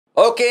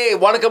Okay,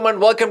 welcome and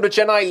welcome to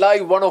Chennai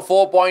Live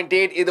 104.8.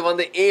 This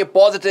is A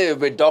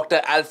Positive with Dr.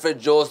 Alfred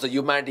Jose, the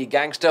humanity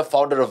gangster,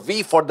 founder of We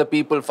for the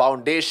People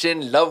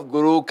Foundation, Love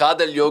Guru,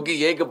 Kadal Yogi,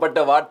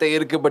 Yekapatta Vaarthai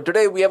irukku. But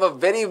today we have a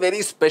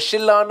very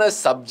special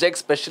subject,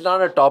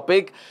 special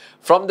topic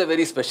from the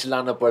very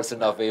special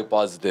person of A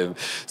Positive.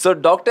 So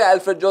Dr.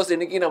 Alfred Jose,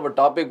 இன்னைக்கு நம்ம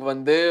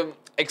topic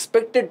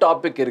expected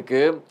topic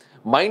இருக்கு.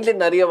 மைண்ட்ல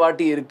நிறைய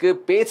வாட்டி இருக்கு,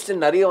 பேஜ்ல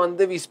நிறைய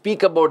we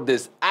speak about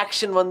this.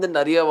 Action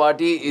நிறைய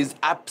வாட்டி is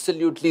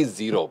absolutely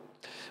zero.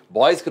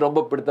 பாய்ஸ்க்கு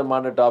ரொம்ப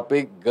பிடித்தமான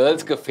டாபிக்,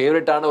 கேர்ள்ஸ்க்கு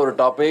ஃபேவரட்டான ஒரு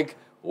topic,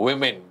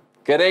 women.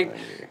 Correct?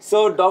 So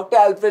Dr.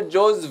 Alfred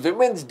Jose,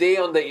 Women's Day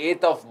on the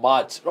 8th of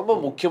March. ரொம்ப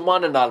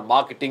முக்கியமான நாள்,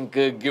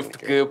 மார்க்கெட்டிங்க்கு,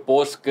 கிஃப்ட்க்கு,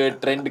 போஸ்ட்க்கு,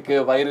 ட்ரெண்ட்க்கு,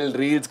 வைரல்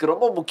ரீல்ஸ்க்கு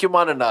ரொம்ப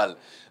முக்கியமான நாள்.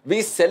 We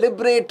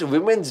celebrate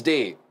Women's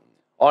Day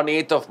on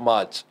 8th of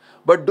March.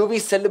 But do we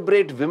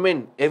celebrate women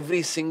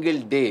every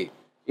single day?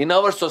 In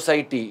our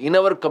society, in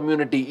our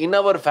community, in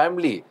our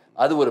family,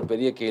 அது ஒரு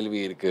பெரிய கேள்வி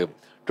இருக்கு.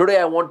 Today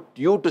I want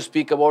you to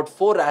speak about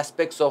 4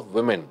 aspects of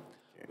women.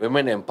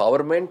 Women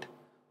empowerment,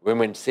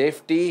 women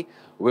safety,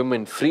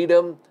 women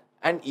freedom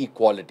and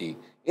equality.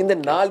 இந்த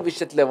 4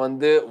 விஷயத்துல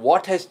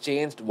what has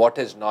changed, what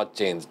has not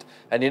changed.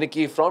 And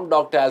இன்னைக்கு from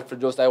Dr.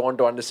 Alfred Jose, I want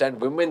to understand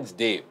Women's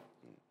Day.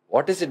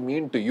 What does it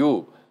mean to you?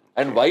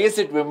 And why is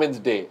it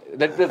Women's Day?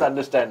 Let us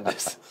understand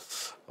this.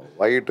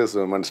 Why it is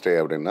Women's Day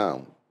அப்படின்னா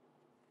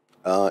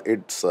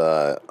it's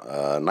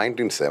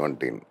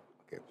 1917.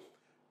 Okay.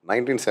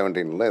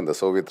 1917 இந்த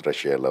Soviet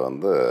ரஷ்யாவில்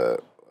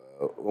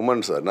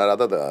women's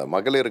அதாவது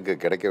மகளிருக்கு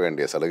கிடைக்க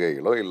வேண்டிய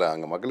சலுகைகளோ இல்லை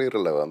அங்கே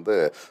மகளிரில்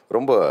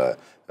ரொம்ப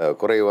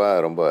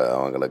குறைவாக ரொம்ப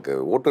அவங்களுக்கு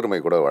ஓட்டுரிமை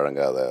கூட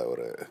வழங்காத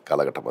ஒரு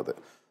காலகட்டம் அது.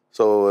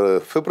 ஸோ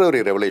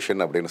பிப்ரவரி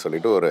ரெவல்யூஷன் அப்படின்னு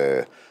சொல்லிட்டு ஒரு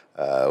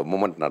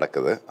மூமெண்ட்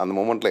நடக்குது. அந்த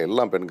மூமெண்ட்டில்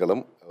எல்லா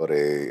பெண்களும் ஒரு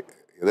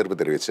எதிர்ப்பு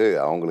தெரிவித்து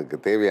அவங்களுக்கு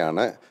தேவையான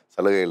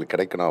சலுகைகள்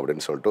கிடைக்கணும்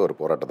அப்படின்னு சொல்லிட்டு ஒரு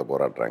போராட்டத்தை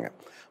போராடுறாங்க.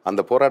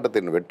 அந்த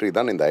போராட்டத்தின் வெற்றி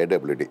தான் இந்த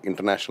IWD,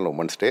 international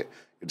women's day.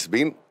 It's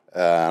been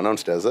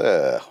announced as a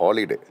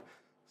holiday.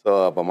 So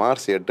அப்போ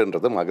மார்ச்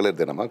 8ன்றது மகளிர்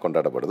தினமாக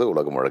கொண்டாடப்படுது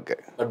உலகம் முழுக்க.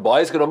 பட்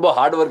பாய்ஸ்க்கு ரொம்ப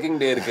ஹார்ட் ஒர்க்கிங்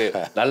டே இருக்கு.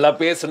 நல்லா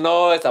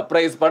பேசணும்,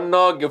 சர்ப்ரைஸ்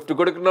பண்ணணும், கிஃப்ட்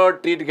கொடுக்கணும்,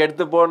 ட்ரீட்டுக்கு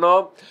எடுத்து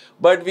போகணும்.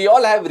 But we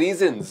all have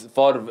reasons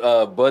for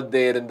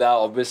birthday இருந்தா,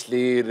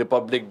 ஆப்வியஸ்லி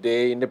ரிபப்ளிக் டே,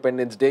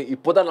 இண்டிபெண்டன்ஸ் டே.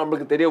 இப்போதான்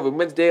நம்மளுக்கு தெரியும்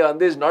women's day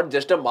is not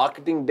just a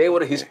marketing day,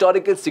 ஒரு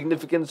ஹிஸ்டாரிக்கல்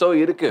சிக்னிஃபிகன்ஸோ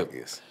இருக்கு.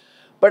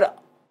 பட்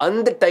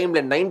அந்த டைம்ல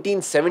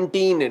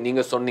 1917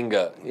 நீங்க சொன்னீங்க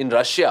in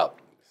Russia.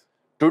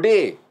 Today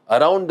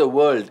around the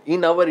world,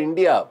 in our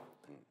India,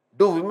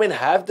 do women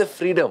have the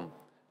freedom?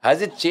 Has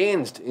it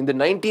changed in the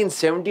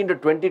 1917 to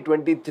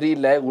 2023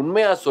 la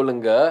unmaya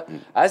solunga,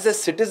 as a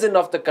citizen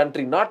of the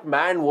country, not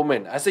man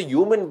woman, as a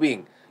human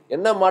being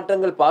enna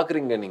maatrangal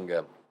paakringa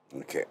neenga?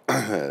 Okay.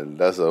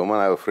 Does a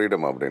woman have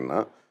freedom அப்படின்னா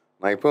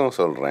நான் இப்போ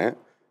சொல்கிறேன்,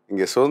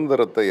 இங்கே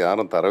சுதந்திரத்தை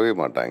யாரும் தரவே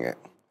மாட்டாங்க.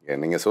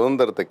 நீங்கள்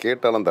சுதந்திரத்தை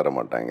கேட்டாலும் தர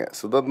மாட்டாங்க.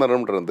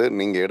 சுதந்திரம்ன்றது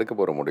நீங்கள் எடுக்க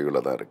போகிற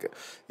முடிவில் தான் இருக்குது.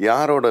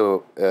 யாரோட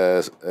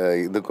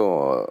இதுக்கும்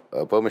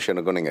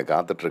பெர்மிஷனுக்கும் நீங்கள்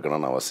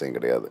காத்துட்ருக்கணும்னு அவசியம்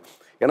கிடையாது.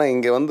 ஏன்னா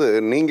இங்கே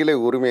நீங்களே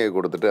உரிமையை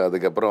கொடுத்துட்டு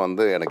அதுக்கப்புறம்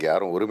எனக்கு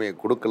யாரும் உரிமையை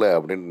கொடுக்கல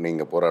அப்படின்னு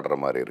நீங்கள் போராடுற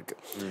மாதிரி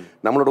இருக்குது.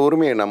 நம்மளோட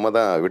உரிமையை நம்ம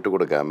தான் விட்டு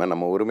கொடுக்காம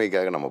நம்ம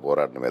உரிமைக்காக நம்ம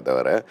போராடணுமே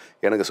தவிர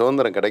எனக்கு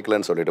சுதந்திரம்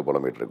கிடைக்கலன்னு சொல்லிட்டு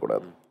புலம்பிட்டு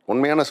இருக்கக்கூடாது.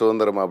 உண்மையான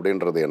சுதந்திரம்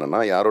அப்படின்றது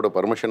என்னென்னா யாரோட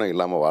பர்மிஷனும்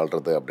இல்லாமல்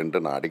வாழ்கிறது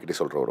அப்படின்ட்டு நான் அடிக்கடி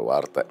சொல்கிற ஒரு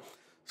வார்த்தை.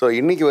 ஸோ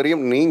இன்றைக்கி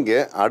வரையும்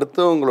நீங்கள்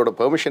அடுத்தவங்களோட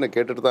பெர்மிஷனை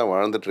கேட்டுட்டு தான்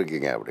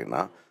வாழ்ந்துட்டுருக்கீங்க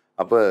அப்படின்னா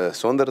அப்போ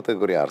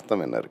சுதந்திரத்துக்குரிய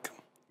அர்த்தம் என்ன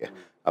இருக்குது?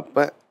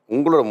 அப்போ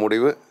உங்களோட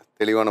முடிவு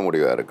தெளிவான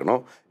முடிவாக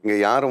இருக்கணும். இங்கே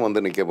யாரும்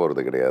நிற்க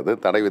போகிறது கிடையாது,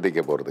 தடை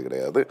விதிக்க போகிறது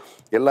கிடையாது.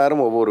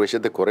 எல்லாரும் ஒவ்வொரு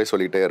விஷயத்தை குறை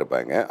சொல்லிகிட்டே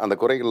இருப்பாங்க. அந்த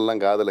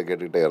குறைகள்லாம் காதில்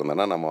கேட்டுக்கிட்டே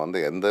இருந்தோன்னா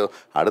நம்ம எந்த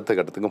அடுத்த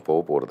கட்டத்துக்கும்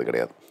போக போகிறது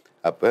கிடையாது.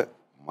 அப்போ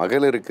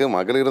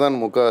மகளிர்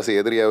தான்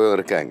முக்கால்வாசி எதிரியாகவே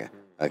இருக்காங்க.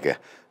 ஓகே.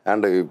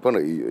 அண்டு இப்போ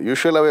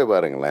யூஸ்வலாகவே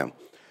பாருங்களேன்,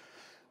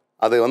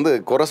 அது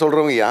குறை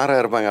சொல்கிறவங்க யாராக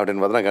இருப்பாங்க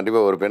அப்படின்னு பார்த்தா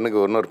கண்டிப்பாக ஒரு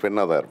பெண்ணுக்கு இன்னொரு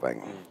பெண்ணாக தான் இருப்பாங்க.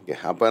 ஓகே.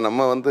 அப்போ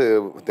நம்ம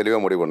தெளிவாக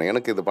முடிவு பண்ணணும்,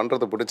 எனக்கு இது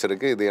பண்ணுறது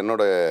பிடிச்சிருக்கு, இது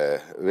என்னோடய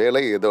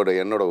வேலை,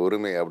 என்னோட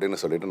உரிமை அப்படின்னு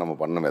சொல்லிட்டு நம்ம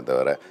பண்ணணுமே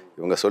தவிர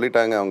இவங்க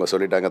சொல்லிட்டாங்க, அவங்க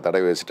சொல்லிட்டாங்க,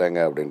 தடை வச்சுட்டாங்க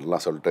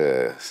அப்படின்ட்டுலாம் சொல்லிட்டு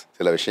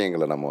சில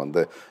விஷயங்களை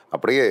நம்ம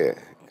அப்படியே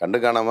கண்டு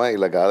காணாமல்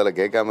இல்லை காதில்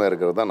கேட்காம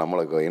இருக்கிறது தான்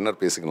நம்மளுக்கு இன்னர்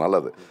பீஸுக்கு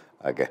நல்லது.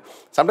 ஓகே.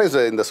 சம்டைம்ஸ்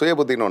இந்த சுய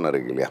புத்தின்னு ஒன்று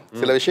இருக்குது இல்லையா?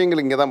 சில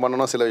விஷயங்கள் இங்கே தான்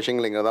பண்ணணும், சில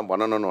விஷயங்கள் இங்கே தான்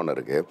பண்ணணும்னு ஒன்று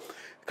இருக்குது.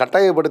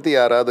 கட்டாயப்படுத்தி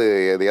யாராவது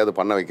எதையாவது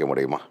பண்ண வைக்க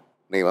முடியுமா?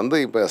 நீ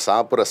இப்போ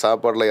சாப்பிட்ற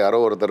சாப்பாடில் யாரோ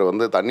ஒருத்தர்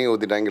தண்ணி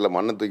ஊற்றிட்டாங்க இல்லை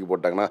மண்ணை தூக்கி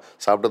போட்டாங்கன்னா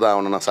சாப்பிட்டு தான்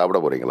ஆகணும்னா சாப்பிட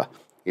போகிறீங்களா?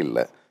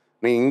 இல்லை.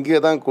 நீ இங்கே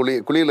தான்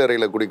குளியல்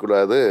அறையில்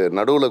குளிக்கூடாது,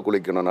 நடுவில்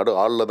குளிக்கணும்,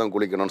 ஆளில் தான்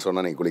குளிக்கணும்னு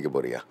சொன்னால் நீ குளிக்க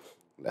போறியா?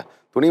 இல்லை.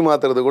 துணி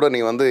மாற்றுறது கூட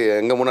நீ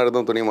எங்கே முன்னாடி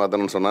தான் துணி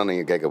மாற்றணும்னு சொன்னால்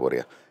நீங்கள் கேட்க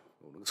போறியா?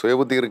 சுய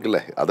புத்தி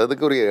இருக்குல்ல,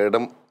 அதுக்கு ஒரு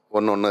இடம்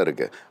ஒன்று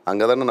இருக்குது,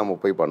 அங்கே தானே நம்ம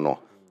போய் பண்ணோம்.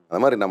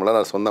 அது மாதிரி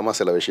நம்மளால் சொந்தமாக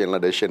சில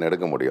விஷயம்லாம் டெசிஷன்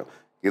எடுக்க முடியும்.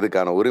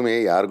 இதுக்கான உரிமையை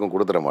யாருக்கும்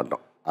கொடுத்துட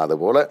மாட்டோம்.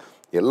 அதுபோல்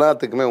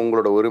எல்லாத்துக்குமே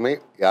உங்களோட உரிமை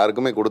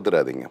யாருக்குமே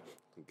கொடுத்துடாதீங்க.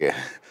 ஓகே.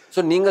 ஸோ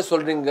நீங்கள்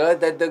சொல்கிறீங்க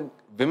that the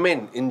women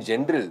in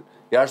general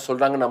யார்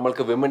சொல்கிறாங்க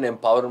நம்மளுக்கு விமன்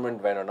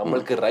எம்பவர்மெண்ட் வேணும்,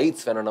 நம்மளுக்கு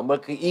ரைட்ஸ் வேணும்,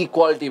 நம்மளுக்கு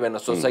ஈக்குவாலிட்டி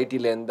வேணும்,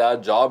 சொசைட்டியில் இருந்தா,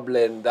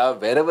 ஜாப்ல இருந்தா,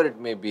 wherever it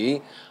may be.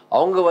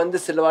 அவங்க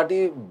சில வாட்டி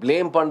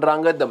blame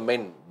பண்ணுறாங்க the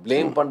men,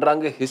 blame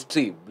பண்றாங்க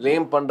history,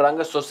 blame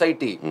பண்றாங்க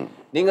society.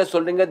 நீங்க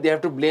சொல்றீங்க they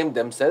have to blame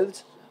themselves.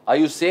 Are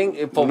you saying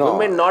if for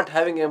women not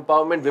having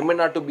empowerment, women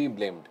are to be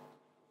blamed?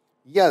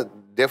 Yeah,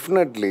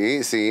 definitely.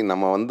 See,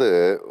 நம்ம வந்து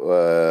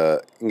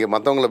இங்கே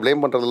மற்றவங்கள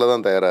ப்ளேம் பண்ணுறதுல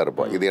தான் தயாராக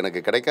இருப்போம். இது எனக்கு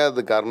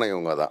கிடைக்காதது காரணம்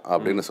இவங்க தான்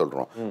அப்படின்னு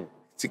சொல்கிறோம்.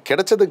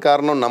 கிடைச்சதுக்கு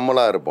காரணம்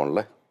நம்மளா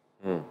இருப்போம்ல.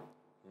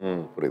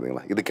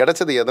 புரியுதுங்களா? இது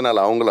கிடைச்சது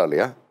எதனால்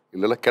அவங்களாலையா?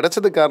 இல்லைல்ல,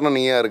 கிடைச்சது காரணம்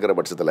நீயா இருக்கிற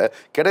பட்சத்தில்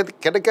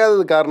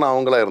கிடைக்காதது காரணம்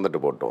அவங்களா இருந்துட்டு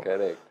போட்டோம்.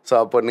 ஸோ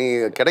அப்போ நீ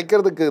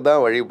கிடைக்கிறதுக்கு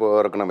தான் வழி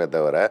போகிறக்கணுமே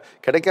தவிர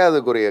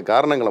கிடைக்காததுக்குரிய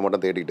காரணங்களை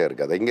மட்டும் தேடிக்கிட்டே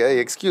இருக்காது. இங்கே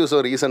எக்ஸ்கியூஸோ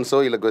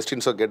ரீசன்ஸோ இல்லை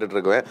கொஸ்டின்ஸோ கேட்டுட்டு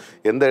இருக்கவேன்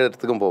எந்த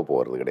இடத்துக்கும்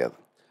போகிறது கிடையாது.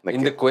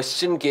 இந்த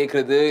கொஸ்டின்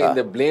கேக்குறது,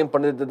 இந்த ப்ளேம்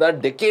பண்ணது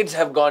தான் decades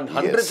have gone,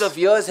 hundreds of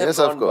years have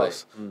gone by.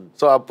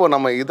 So அப்போ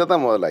நம்ம இதை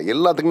தான் முதல்ல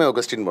எல்லாத்துக்குமே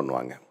கொஸ்டின்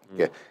பண்ணுவாங்க.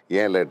 ஓகே,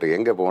 ஏன் லேட்டு,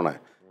 எங்கே போனேன்,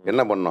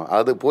 என்ன பண்ணோம்,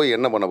 அது போய்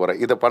என்ன பண்ண போகிற,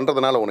 இதை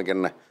பண்ணுறதுனால உனக்கு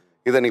என்ன,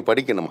 இதை நீ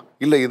படிக்கணுமா,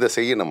 இல்லை இதை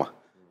செய்யணுமா,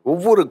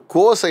 ஒவ்வொரு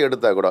கோர்ஸை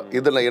எடுத்தால் கூட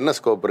இதில் என்ன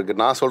ஸ்கோப் இருக்குது,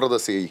 நான் சொல்கிறத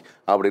செய்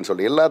அப்படின்னு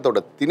சொல்லி எல்லாத்தோட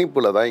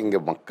திணிப்பில் தான் இங்கே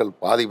மக்கள்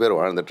பாதி பேர்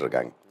வாழ்ந்துட்டு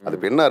இருக்காங்க. அது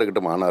பெண்ணாக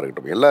இருக்கட்டும் ஆணாக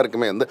இருக்கட்டும்,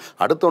 எல்லாருக்குமே வந்து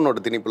அடுத்தவனோட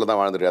திணிப்பில்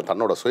தான் வாழ்ந்துட்டு,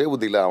 தன்னோட சுய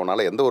புத்தியில்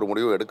அவனால் எந்த ஒரு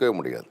முடிவும் எடுக்கவே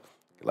முடியாது.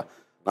 இல்லை,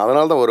 நான்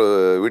அதனால தான் ஒரு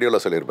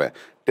வீடியோவில் சொல்லியிருப்பேன்,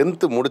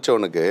 10th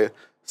முடித்தவனுக்கு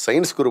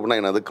சயின்ஸ் குரூப்னா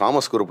என்னது,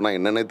 காமர்ஸ் குரூப்னா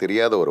என்னன்னே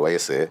தெரியாத ஒரு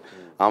வயசு,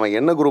 அவன்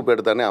என்ன குரூப்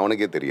எடுத்தானே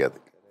அவனுக்கே தெரியாது.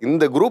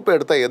 இந்த குரூப்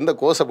எடுத்தால் எந்த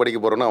கோர்ஸை படிக்க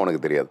போகிறோன்னு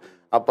அவனுக்கு தெரியாது.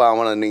 அப்போ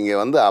அவனை நீங்கள்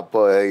வந்து அப்போ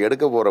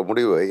எடுக்க போகிற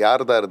முடிவு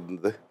யார் தான்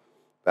இருந்தது,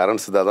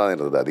 பேரண்ட்ஸ் தான்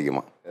இருந்தது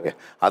அதிகமாக.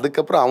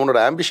 அதுக்கப்புறம் அவனோட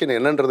ஆம்பிஷன்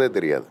என்னன்றதே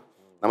தெரியாது.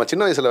 நம்ம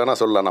சின்ன வயசில் வேணால்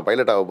சொல்லலாம், நான்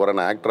பைலட் ஆக போகிறேன்,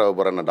 நான் ஆக்டர் ஆக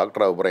போகிறேன், நான்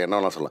டாக்டர் ஆக போகிறேன்,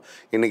 என்னெல்லாம் சொல்லலாம்.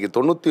 இன்றைக்கி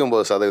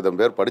 99%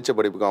 பேர் படித்த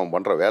படிப்புக்கும் அவன்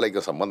பண்ணுற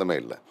வேலைக்கும் சம்மந்தமே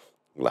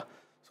இல்லைங்களா.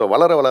 ஸோ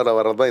வளர வளர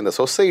வரதான் இந்த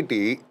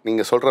சொசைட்டி,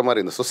 நீங்கள் சொல்கிற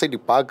மாதிரி இந்த சொசைட்டி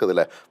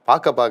பார்க்குதில்ல,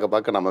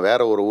 பார்க்க நம்ம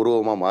வேற ஒரு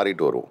உருவமாக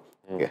மாறிட்டு வருவோம்.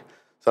 ஓகே,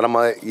 ஸோ நம்ம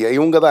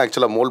இவங்க தான்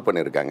ஆக்சுவலாக மோல்ட்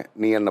பண்ணியிருக்காங்க.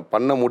 நீ என்ன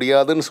பண்ண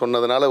முடியாதுன்னு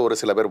சொன்னதுனால ஒரு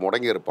சில பேர்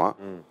முடங்கி இருப்பான்,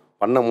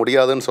 பண்ண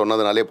முடியாதுன்னு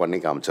சொன்னதுனாலே பண்ணி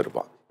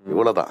காமிச்சிருப்பான்.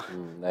 இவ்வளோதான்.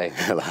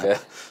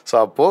 ஸோ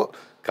அப்போது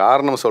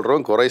காரணம்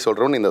சொல்கிறவன் குறை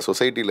சொல்கிறவன் இந்த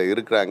சொசைட்டியில்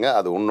இருக்கிறாங்க.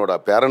 அது உன்னோட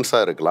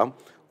பேரண்ட்ஸாக இருக்கலாம்,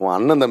 உன்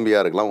அண்ணன்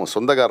தம்பியாக இருக்கலாம், உன்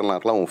சொந்தக்காரனாக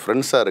இருக்கலாம், உன்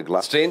ஃப்ரெண்ட்ஸாக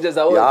இருக்கலாம்,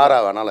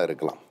 யாராக வேணாலும்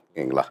இருக்கலாம்.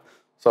 ஓகேங்களா.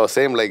 ஸோ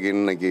சேம் லைக்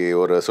இன்னைக்கு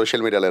ஒரு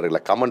சோஷியல் மீடியாவில் இருக்கல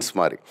கமெண்ட்ஸ்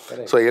மாதிரி.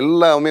 ஸோ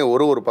எல்லாமே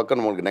ஒரு பக்கம்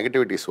நம்மளுக்கு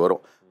நெகட்டிவிட்டிஸ்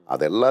வரும்.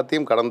 அது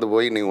எல்லாத்தையும் கடந்து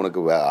போய் நீ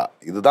உனக்கு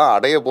இதுதான்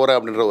அடைய போகிற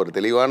அப்படின்ற ஒரு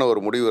தெளிவான ஒரு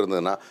முடிவு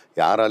இருந்ததுன்னா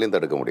யாராலையும்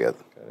தடுக்க முடியாது.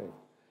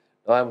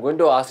 I'm going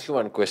to ask you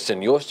one question.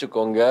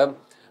 யோசிச்சுக்கோங்க,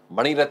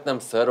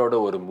 Mani Ratnam சாரோட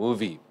ஒரு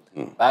மூவி,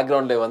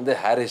 பேக்ரவுண்ட்ல வந்து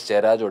ஹாரிஸ்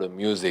ஜெயராஜோட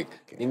மியூசிக்,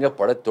 நீங்க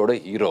படத்தோட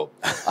ஹீரோ.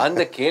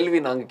 அந்த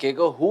கேள்வி நாங்க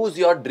கேட்க, who's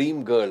your dream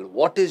girl,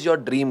 what is your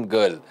dream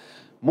girl?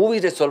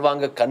 மூவிஸை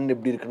சொல்வாங்க, கண்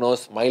எப்படி இருக்கணும்,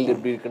 ஸ்மைல்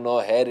எப்படி இருக்கணும்,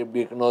 ஹேர்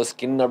எப்படி இருக்கணும்,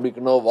 ஸ்கின் அப்படி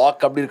இருக்கணும்,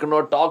 வாக் அப்படி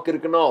இருக்கணும், டாக்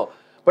இருக்கணும்.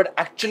 But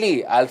actually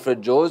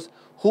Alfred Jose,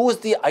 who's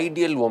the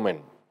ideal woman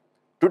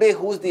today?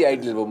 Who's the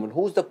ideal woman?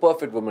 Who's the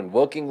perfect woman?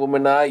 Working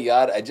woman ah,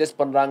 yaar adjust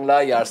பண்றாங்களா,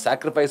 யார்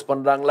sacrifice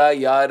பண்றாங்களா,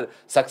 யார்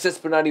success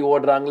பின்னாடி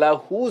ஓடுறாங்களா?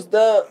 Who's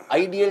the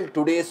ideal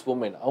today's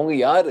woman? அவங்க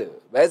யாரு?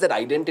 Where's that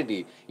identity?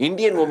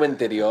 Indian woman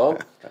தெரியும்,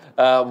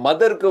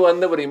 மதருக்கு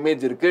வந்து ஒரு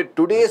இமேஜ் இருக்கு.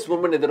 Today's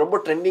woman இது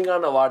ரொம்ப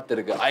ட்ரெண்டிங்கான வார்த்தை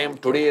இருக்கு. I am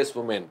today's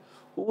woman.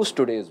 Who's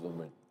today's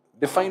woman?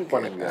 Define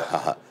பண்ணுங்க.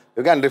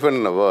 You can define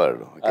in a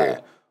word. Okay.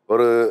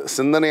 ஒரு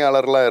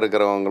சிந்தனையாளர்களாக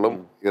இருக்கிறவங்களும்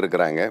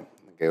இருக்கிறாங்க,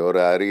 ஒரு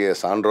அரிய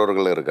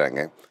சான்றோர்கள் இருக்காங்க,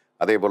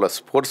 அதே போல்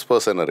ஸ்போர்ட்ஸ்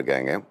பர்சன்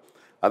இருக்காங்க,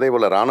 அதே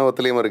போல்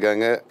இராணுவத்திலையும்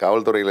இருக்காங்க,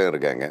 காவல்துறையிலையும்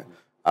இருக்காங்க,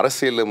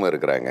 அரசியலும்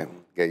இருக்கிறாங்க.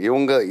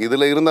 இவங்க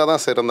இதில் இருந்தால்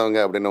தான் சிறந்தவங்க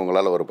அப்படின்னு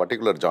உங்களால் ஒரு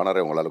பர்டிகுலர்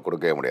ஜானரை உங்களால்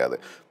கொடுக்கவே முடியாது.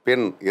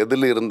 பெண்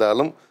எதில்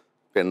இருந்தாலும்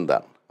பெண்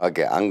தான்.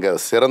 ஓகே, அங்கே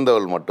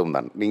சிறந்தவள்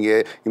மட்டும்தான்.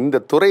 நீங்கள்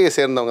இந்த துறையை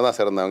சேர்ந்தவங்க தான்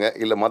சிறந்தவங்க,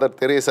 இல்லை மதர்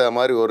தெரேசா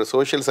மாதிரி ஒரு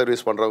சோஷியல்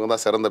சர்வீஸ் பண்ணுறவங்க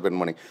தான் சிறந்த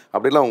பெண்மணி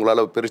அப்படிலாம்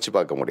உங்களால் பிரித்து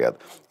பார்க்க முடியாது.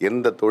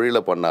 எந்த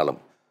தொழிலை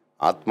பண்ணாலும்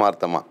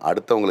ஆத்மார்த்தமாக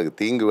அடுத்தவங்களுக்கு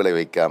தீங்கு விளை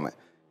வைக்காமல்,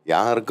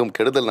 யாருக்கும்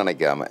கெடுதல்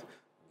நினைக்காம,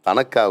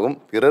 தனக்காகவும்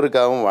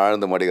பிறருக்காகவும்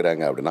வாழ்ந்து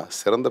மடிகிறாங்க அப்படின்னா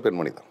சிறந்த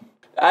பெண்மணி தான்.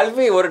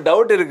 ஆல்வி, ஒரு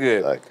டவுட் இருக்கு.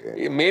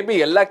 மேபி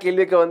எல்லா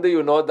கேள்விக்கும் வந்து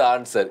யூ நோ த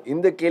ஆன்சர்.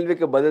 இந்த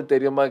கேள்விக்கு பதில்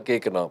தெரியுமா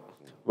கேட்கணும்.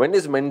 when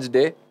is men's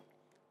day?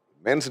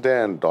 Men's day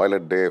and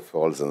toilet day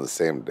falls on the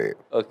same day.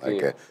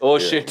 Okay. Oh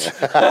shit.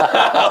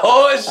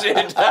 Oh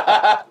shit.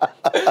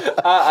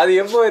 அது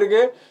எப்போ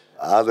இருக்கு?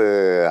 அது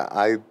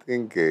I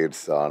think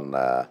it's on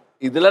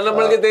இதெல்லாம்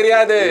நம்மளுக்கு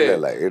தெரியாது.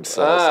 இல்ல it's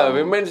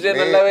women's day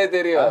நல்லாவே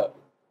தெரியும்.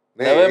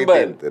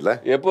 நவம்பர்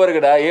எப்போ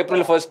இருக்குடா?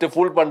 ஏப்ரல் 1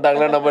 ஃபுல்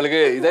பண்ணிட்டாங்களா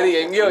நம்மளுக்கு? இது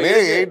எங்கயோ May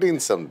 18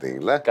 something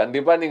இல்ல?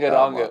 கண்டிப்பா நீங்க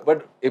ராங்.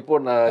 பட்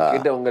இப்போ நான்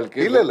கேட்ட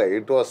உங்களுக்கு இல்ல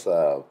it was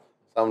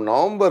some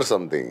November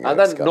something.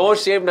 அதான் no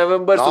shape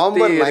November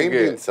November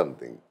 19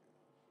 something.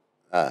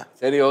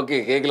 சரி, ஓகே,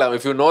 கேக்கலாம்.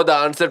 if you know the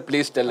answer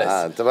please tell us.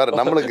 தவிர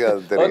நம்மளுக்கு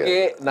அது தெரியும். ஓகே,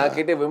 நான்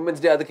கேட்ட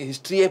விமென்ஸ் டே அதுக்கு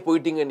ஹிஸ்டரியே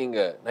போயிட்டீங்க நீங்க.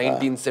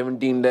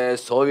 1917ல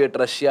சோவியட்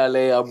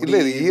ரஷ்யால அப்படி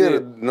இல்ல year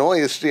no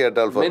history at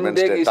all for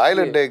men's day.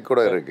 Toilet டே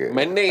கூட இருக்கு.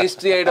 மென்னே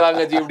ஹிஸ்டரி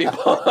ஆயிடுவாங்க ஜி இப்படி.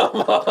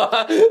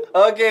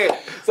 Okay,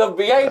 so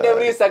behind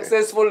every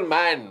successful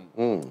man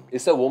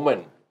is a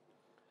woman.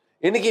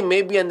 இன்னைக்கு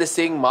மேபி அந்த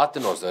சேயிங்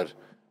மாத்தணும் சார்.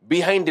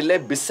 behind இல்லை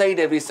beside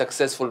every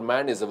successful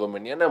man is a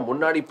woman. ஏன்னா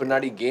முன்னாடி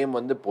பின்னாடி கேம்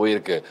வந்து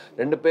போயிருக்கு.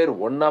 ரெண்டு பேர்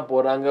ஒன்னா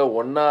போறாங்க,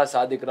 ஒன்னா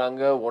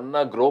சாதிக்கிறாங்க,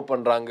 ஒன்னா க்ரோ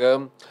பண்றாங்க.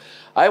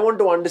 I want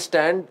to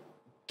understand,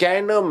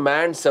 can a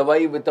man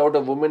survive without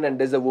a woman and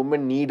does a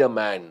woman need a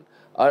man?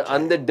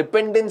 அந்த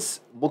dependence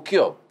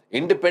முக்கியம்,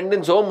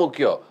 independence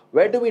முக்கியம்.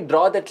 Where do we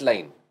draw that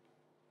line?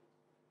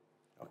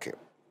 Okay.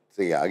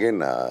 See,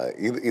 again,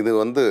 இது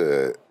வந்து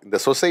இந்த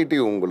சொசைட்டி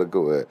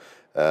உங்களுக்கு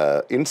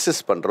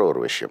insist பண்ணுற ஒரு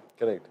விஷயம்.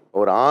 கரெக்ட்.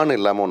 ஒரு ஆண்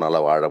இல்லாமல்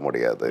உன்னால் வாழ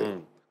முடியாது,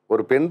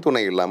 ஒரு பெண்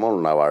துணை இல்லாமல்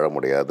உன்னால் வாழ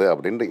முடியாது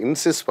அப்படின்ட்டு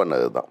இன்சிஸ்ட்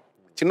பண்ணது தான்.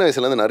 சின்ன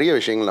வயசுலேருந்து நிறைய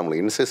விஷயங்கள்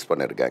நம்மளுக்கு இன்சிஸ்ட்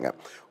பண்ணியிருக்காங்க.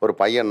 ஒரு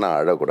பையன்னா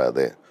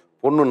அழக்கூடாது,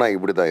 பொண்ணுன்னா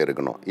இப்படி தான்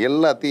இருக்கணும்,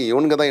 எல்லாத்தையும்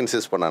இவனுங்க தான்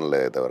இன்சிஸ்ட்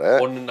பண்ணாங்களே தவிர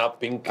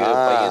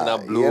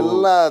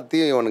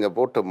எல்லாத்தையும் இவனுங்க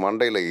போட்டு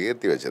மண்டையில்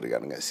ஏற்றி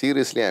வச்சுருக்கானுங்க.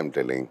 Seriously I am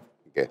telling,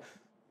 okay,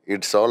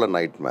 it's all a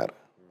night மேர்.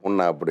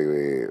 உன்னை அப்படி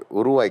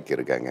உருவாக்கி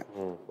இருக்காங்க.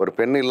 ஒரு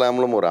பெண்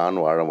இல்லாமலும் ஒரு ஆண்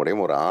வாழ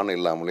முடியும், ஒரு ஆண்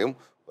இல்லாமலையும்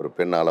ஒரு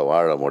பெண்ணால்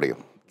வாழ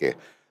முடியும். ஓகே,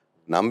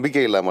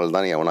 நம்பிக்கை இல்லாமல்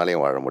தான்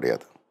எவனாலையும் வாழ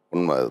முடியாது.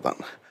 உண்மை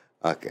அதுதான்.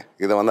 ஓகே,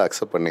 இதை வந்து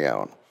அக்செப்ட் பண்ணி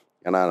ஆகணும்.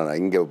 ஏன்னா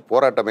இங்கே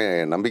போராட்டமே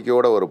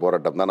நம்பிக்கையோட ஒரு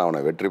போராட்டம் தான் அவனை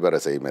வெற்றி பெற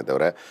செய்யுமே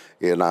தவிர,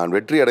 நான்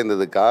வெற்றி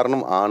அடைந்ததுக்கு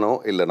காரணம் ஆணோ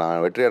இல்லை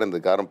நான் வெற்றி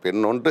அடைந்ததுக்கு காரணம்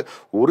பெண்ணோன்ட்டு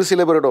ஒரு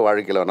சில பேரோட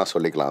வாழ்க்கையில் வேணால்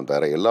சொல்லிக்கலாம்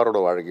தவிர எல்லாரோட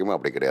வாழ்க்கையும்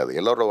அப்படி கிடையாது.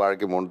 எல்லாரோட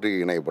வாழ்க்கையும் ஒன்றி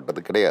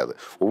இணையப்பட்டது கிடையாது.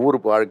 ஒவ்வொரு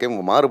வாழ்க்கையும்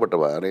மாறுபட்ட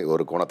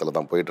ஒரு கோணத்தில்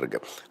தான்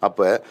போயிட்டுருக்கு.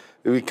 அப்போ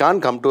we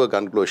Khan come to a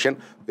conclusion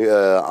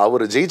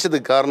அவர்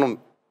ஜெயிச்சதுக்கு காரணம்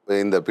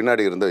இந்த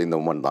பின்னாடி இருந்த இந்த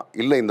உமன் தான்,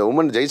 இல்லை இந்த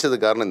உமன்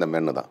ஜெயிச்சதுக்கு காரணம் இந்த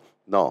மென்னு தான்.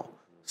 நோ,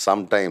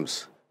 சம்டைம்ஸ்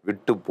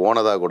விட்டு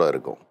போனதாக கூட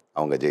இருக்கும்.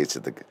 அவங்க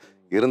ஜெயிச்சதுக்கு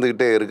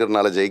இருந்துக்கிட்டே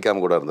இருக்கிறதுனால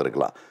ஜெயிக்காமல் கூட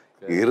இருந்திருக்கலாம்,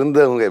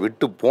 இருந்தவங்க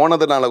விட்டு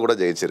போனதுனால கூட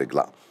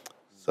ஜெயிச்சிருக்கலாம்.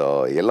 ஸோ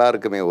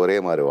எல்லாருக்குமே ஒரே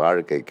மாதிரி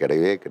வாழ்க்கை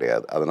கிடையவே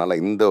கிடையாது. அதனால்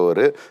இந்த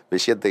ஒரு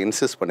விஷயத்தை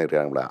இன்சிஸ்ட்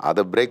பண்ணியிருக்காங்களா,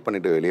 அதை பிரேக்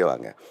பண்ணிவிட்டு வெளியே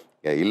வாங்க.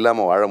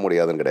 இல்லாமல் வாழ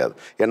முடியாதுன்னு கிடையாது.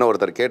 என்ன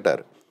ஒருத்தர்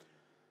கேட்டார்,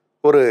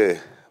 ஒரு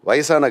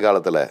வயசான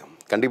காலத்தில்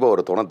கண்டிப்பாக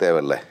ஒரு துணை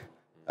தேவையில்லை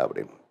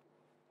அப்படின்னு.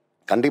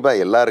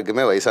 கண்டிப்பாக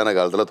எல்லாருக்குமே வயசான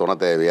காலத்தில் துணை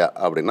தேவையா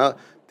அப்படின்னா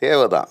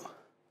தேவை தான்.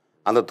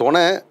 அந்த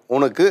துணை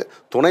உனக்கு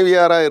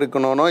துணைவியாராக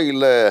இருக்கணும்னோ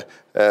இல்லை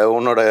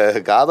உன்னோட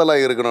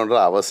காதலாக இருக்கணுன்ற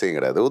அவசியம்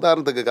கிடையாது.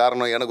 உதாரணத்துக்கு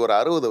காரணம், எனக்கு ஒரு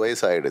 60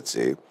 வயசு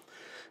ஆகிடுச்சு.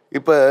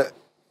 இப்போ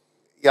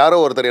யாரோ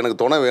ஒருத்தர்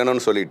எனக்கு துணை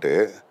வேணும்னு சொல்லிட்டு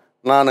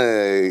நான்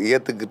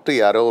ஏற்றுக்கிட்டு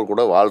யாரோ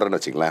கூட வாழ்கிறேன்னு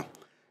வச்சுங்களேன்.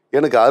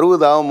 எனக்கு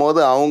 60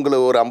 ஆகும்போது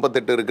அவங்கள ஒரு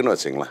 58 இருக்குன்னு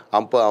வச்சுங்களேன்.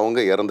 அப்போ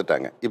அவங்க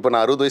இறந்துட்டாங்க. இப்போ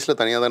நான் 60 வயசில்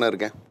தனியாக தானே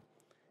இருக்கேன்.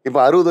 இப்போ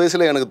 60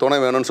 வயசில் எனக்கு துணை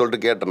வேணும்னு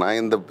சொல்லிட்டு கேட்டேன்னா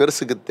இந்த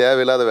பெருசுக்கு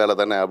தேவையில்லாத வேலை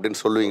தானே அப்படின்னு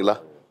சொல்லுவீங்களா?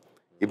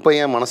 இப்போ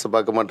ஏன் மனசை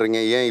பார்க்க மாட்டீங்க?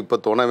 ஏன் இப்போ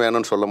துணை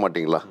வேணும்னு சொல்ல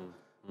மாட்டீங்களா?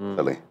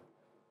 சொல்லுங்க.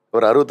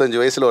 ஒரு 65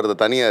 வயசில்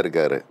ஒருத்தர் தனியாக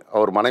இருக்கார்,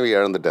 அவர் மனைவி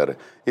இழந்துட்டார்.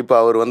 இப்போ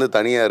அவர் வந்து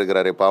தனியாக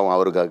இருக்கிறாரு, பாவம்,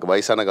 அவருக்கு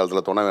வயசான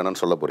காலத்தில் துணை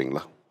வேணும்னு சொல்ல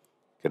போகிறீங்களா?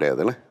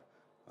 கிடையாதுல்ல.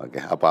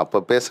 ஓகே,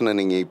 அப்போ பேசுன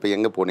நீங்கள் இப்போ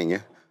எங்கே போனீங்க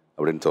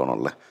அப்படின்னு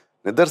தோணும்ல.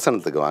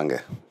 நிதர்சனத்துக்கு வாங்க,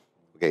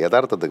 ஓகே,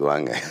 யதார்த்தத்துக்கு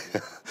வாங்க.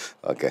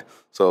 ஓகே,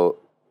 ஸோ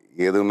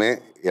எதுவுமே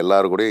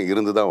எல்லாரு கூடயும்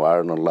இருந்து தான்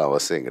வாழணும்லாம்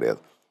அவசியம்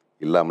கிடையாது.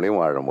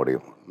 இல்லாமலேயும் வாழ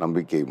முடியும்,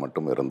 நம்பிக்கை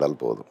மட்டும்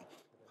இருந்தால் போதும்.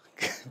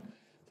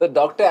 So,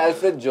 Dr.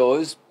 Alfred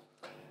Jose,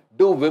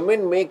 do women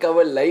make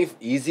our life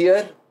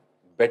easier,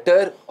 better,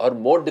 or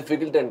more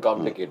difficult and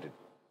complicated?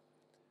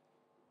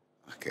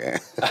 Okay.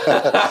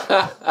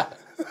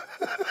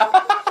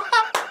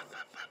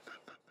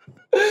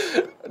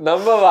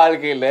 நம்ம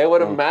வாழ்க்கையில்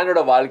ஒரு மேனோட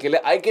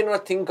வாழ்க்கையில் I can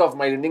not think of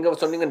my,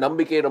 நீங்கள் சொன்னீங்க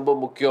நம்பிக்கை ரொம்ப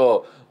முக்கியம்,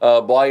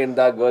 பாய்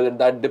இருந்தா கேர்ள்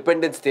இருந்தா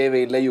டிபெண்டன்ஸ்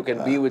தேவையில்லை, you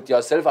can be with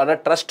your self,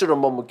 ஆனால் ட்ரஸ்ட்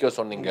ரொம்ப முக்கியம்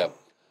சொன்னீங்க.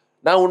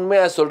 நான்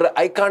உண்மையாக சொல்கிறேன்,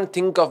 ஐ Khan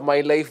think of my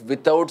life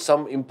without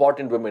some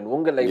important women.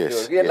 உங்கள்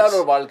லைஃப்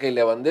எல்லாரோட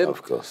வாழ்க்கையில் வந்து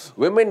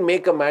women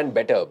make a man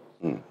better.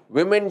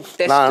 Women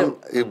நான்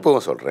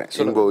இப்போவும் சொல்கிறேன்,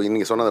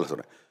 இன்னைக்கு சொன்னதில்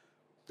சொல்கிறேன்,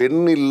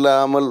 பெண்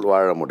இல்லாமல்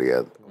வாழ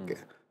முடியாது. ஓகே,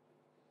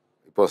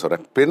 இப்போ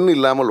சொல்கிறேன், பெண்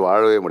இல்லாமல்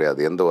வாழவே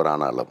முடியாது எந்த ஒரு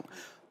ஆனாலும்.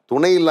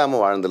 துணை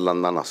இல்லாமல்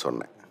வாழ்ந்துடலான்னு தான் நான்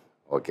சொன்னேன்.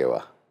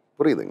 ஓகேவா?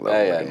 புரியுதுங்களா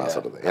நான்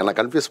சொல்றது? ஏன்னா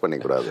confuse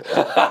பண்ணிக்கூடாது.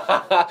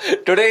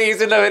 Today is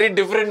in a very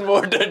different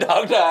mode,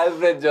 Dr.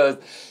 Alfred Jose.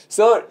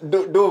 So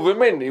do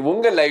women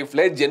உங்க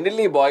லைஃப்ல,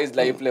 generally boys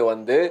லைஃப்ல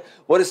வந்து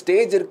ஒரு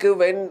ஸ்டேஜ் இருக்கு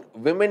when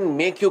women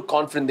make you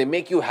confident, they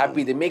make you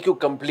happy, they make you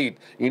complete.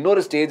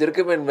 இன்னொரு ஸ்டேஜ்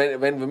இருக்கு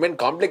when women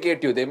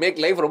complicate you, they make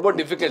life ரொம்ப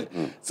difficult.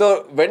 So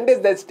when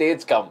does that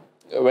stage come?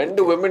 When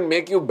do women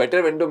make you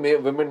better? When do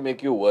women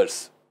make you worse?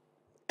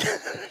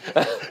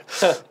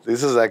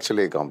 This is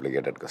actually a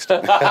complicated question.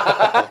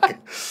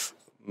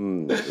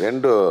 When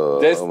do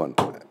women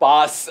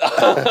pass?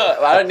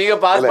 நீங்க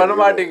pass பண்ண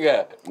மாட்டீங்க.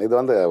 இது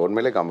வந்து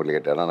உண்மையிலே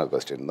காம்ப்ளிகேட்டடான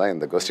question தான்.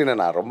 இந்த கொஸ்டினை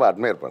நான் ரொம்ப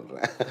அட்மையர்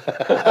பண்றேன்.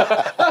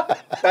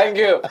 Thank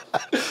you.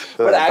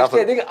 But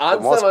actually I think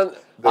answer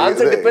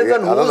Answer depends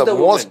on who's the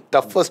most woman.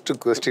 toughest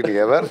question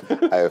ever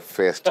I have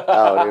faced.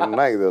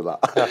 அப்படின்னா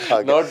இதுதான்.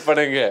 நோட்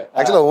பண்ணுங்க.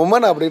 ஆக்சுவலாக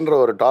உமன் அப்படின்ற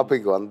ஒரு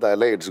டாபிக்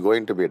வந்தாலே it's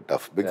going to be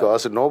tough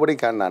because nobody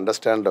can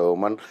understand a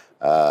woman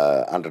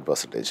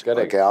 100%.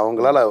 Okay,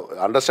 அவங்களால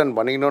understand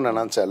பண்ணிக்கணும்னு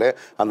நினச்சாலே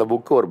அந்த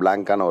புக்கு ஒரு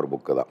பிளாங்கான ஒரு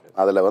புக்கு தான்.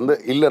 அதில் வந்து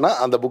இல்லைன்னா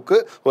அந்த புக்கு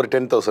ஒரு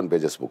 10,000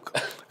 pages புக்,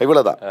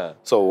 இவ்வளோ தான்.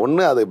 ஸோ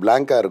ஒன்று அது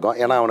பிளாங்காக இருக்கும்,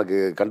 ஏன்னா அவனுக்கு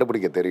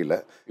கண்டுபிடிக்க தெரியல,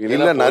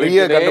 இல்லை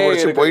நிறைய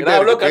கண்டுபிடிச்சு போயிட்டே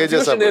இருக்கு,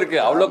 பேஜஸ் இருக்கு,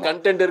 அவ்வளோ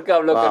கண்டென்ட் இருக்கு,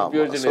 அவ்வளோ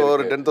கன்ஃபியூஷன். ஸோ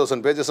ஒரு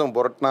 10,000 pagesம்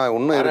புரட்டினா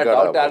இன்னும் இருக்காது.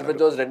 டாக்டர்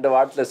ஆல்ஃபிரட் ஜோஸ் 2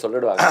 வார்த்தையில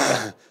சொல்லிடுவாங்க.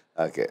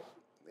 ஓகே,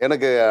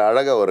 எனக்கு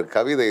அழகாக ஒரு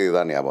கவிதை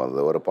தான் ஞாபகம்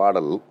வந்தது, ஒரு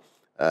பாடல்.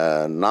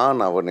 நான்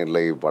அவன்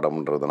இல்லை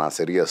படம்ன்றது நான்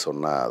சரியாக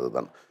சொன்னேன்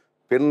அதுதான்.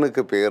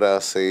 பெண்ணுக்கு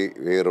பேராசை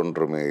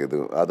வேறொன்றுமே இது,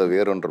 அது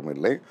வேறொன்றும்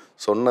இல்லை,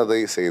 சொன்னதை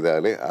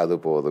செய்தாலே அது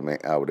போதுமே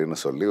அப்படின்னு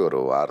சொல்லி ஒரு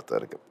வார்த்தை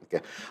இருக்குது.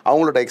 ஓகே,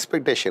 அவங்களோட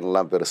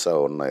எக்ஸ்பெக்டேஷன்லாம்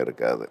பெருசாக ஒன்றும்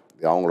இருக்காது.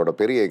 அவங்களோட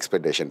பெரிய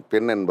எக்ஸ்பெக்டேஷன்,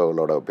 பெண்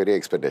என்பவளோட பெரிய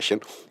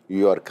expectation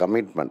your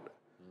commitment,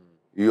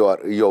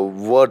 your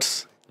words,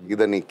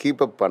 இதை நீ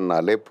கீப்பப்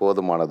பண்ணாலே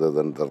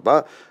போதுமானதுன்றது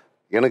தான்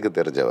எனக்கு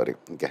தெரிஞ்ச வரை.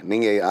 ஓகே,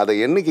 நீங்கள் அதை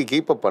என்னைக்கு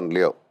கீப்பப்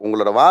பண்ணலையோ,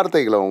 உங்களோட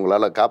வார்த்தைகளை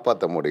உங்களால்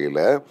காப்பாற்ற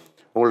முடியல,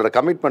 உங்களோட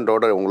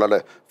கமிட்மெண்ட்டோடு உங்களால்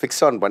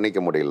ஃபிக்ஸ் ஆன் பண்ணிக்க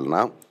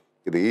முடியலன்னா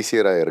இது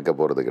ஈஸியராக இருக்க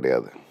போகிறது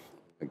கிடையாது.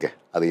 ஓகே,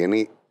 அது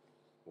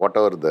வாட்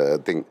எவர் த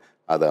திங்,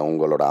 அதை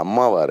உங்களோட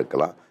அம்மாவாக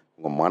இருக்கலாம்,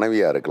 உங்கள்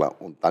மனைவியாக இருக்கலாம்,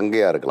 உன்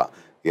தங்கையாக இருக்கலாம்,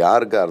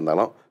 யாருக்காக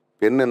இருந்தாலும்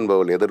பெண்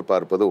என்பவள்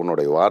எதிர்பார்ப்பது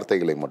உன்னுடைய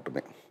வார்த்தைகளை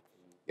மட்டுமே.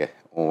 ஓகே,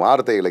 உன்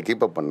வார்த்தைகளை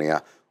கீப்பப் பண்ணியா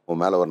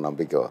உன் மேலே ஒரு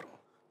நம்பிக்கை வரும்.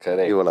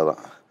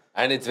 இவ்வளோதான்.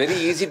 And it's very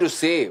easy to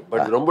say, but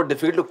ரொம்ப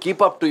difficult to keep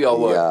up to your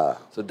word.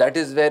 So that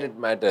is where it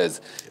matters.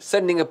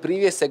 Sir, நீங்கள்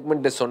ப்ரீவியஸ்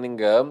செக்மெண்ட்டில்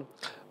சொன்னீங்க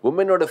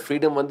உமனோட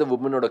ஃப்ரீடம் வந்து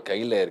உமனோட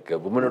கையில் இருக்குது,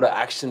 உமனோட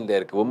ஆக்ஷனில்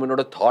இருக்குது,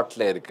 உமனோட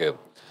தாட்டில் இருக்குது.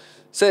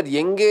 சார்,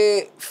 எங்கே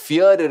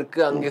ஃபியர்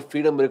இருக்குது அங்கே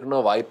ஃப்ரீடம்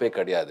இருக்குன்னு வாய்ப்பே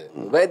கிடையாது.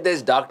 where there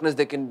is darkness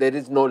there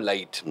is no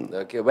light.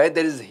 Okay, where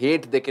there is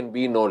hate there can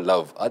be no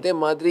love. அதே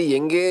மாதிரி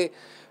எங்கே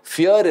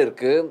ஃபியர்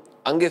இருக்குது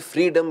அங்கே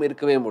ஃப்ரீடம்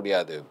இருக்கவே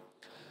முடியாது.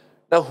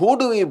 Now, who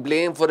do we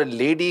blame for a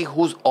lady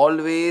who's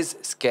always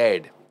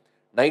scared?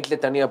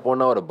 நைட்டில் தனியாக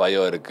போனால் ஒரு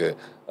பயம்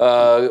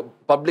இருக்குது,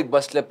 பப்ளிக்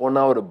பஸ்ஸில்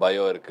போனால் ஒரு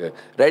பயம் இருக்குது,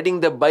 ரைடிங்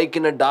த பைக்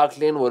இன் அ டார்க்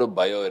லேன் ஒரு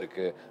பயம்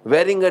இருக்குது,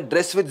 wearing a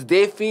dress which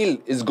they feel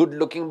is good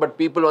looking but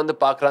people வந்து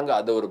பார்க்குறாங்க,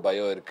 அது ஒரு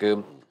பயம்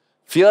இருக்குது.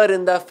 ஃபியர்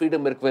இருந்தால்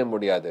ஃப்ரீடம் இருக்கவே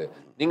முடியாது.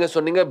 நீங்கள்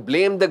சொன்னீங்க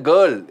blame the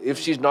girl if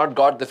she's not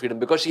got the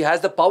freedom because she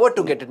has the power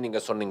to get it.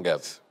 நீங்கள் சொன்னீங்க.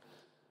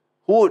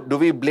 Who do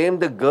we blame?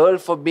 The girl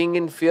for being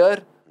in fear?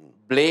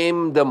 Blame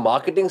the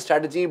marketing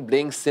strategy,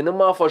 blame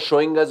cinema for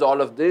showing us all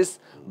of this,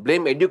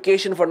 blame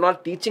education for not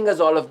teaching us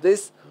all of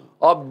this,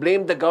 or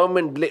blame the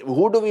government?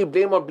 Who do we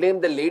blame, or blame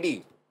the lady?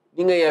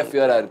 Ninga ye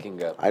fear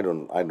irkinga. I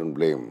don't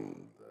blame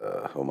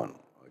the woman.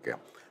 Okay,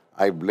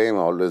 I blame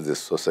always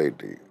this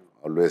society,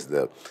 always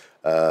the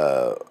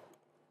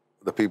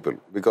people,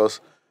 because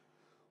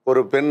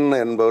ஒரு பெண்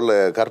என்பவள்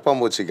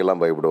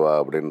கற்பாம்பூச்சிக்கெல்லாம் பயப்படுவா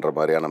அப்படின்ற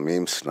மாதிரியான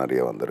memes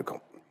நிறைய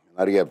வந்திருக்கும்.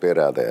 நிறைய பேர்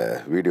அதை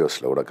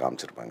வீடியோஸில் கூட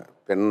காமிச்சிருப்பாங்க.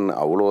 பெண்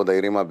அவ்வளோ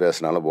தைரியமாக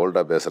பேசினாலும்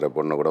போல்ட்டாக பேசுகிற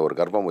பொண்ணு கூட ஒரு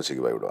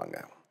கர்ப்பம்பூச்சிக்கு பயப்படுவாங்க.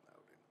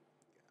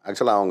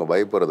 ஆக்சுவலாக அவங்க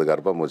பயப்படுறது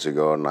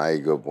கர்ப்பம்பூச்சிக்கோ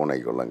நாய்க்கோ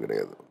பூனைக்கோலாம்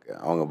கிடையாது. ஓகே,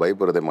 அவங்க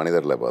பயப்படுறதே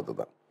மனிதர்களை பார்த்து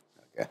தான்.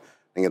 ஓகே,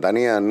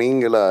 நீங்கள்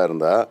நீங்களாக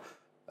இருந்தால்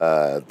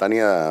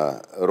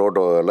தனியாக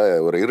ரோட்டோவில்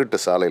ஒரு இருட்டு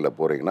சாலையில்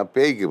போகிறீங்கன்னா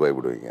பேய்க்கு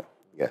பயப்படுவீங்க.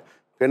 ஓகே,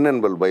 பெண்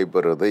என்பல்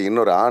பயப்படுறது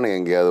இன்னொரு ஆணை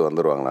எங்கேயாவது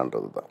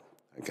வந்துடுவாங்களான்றது தான்.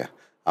 ஓகே,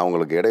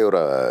 அவங்களுக்கு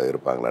இடையூறாக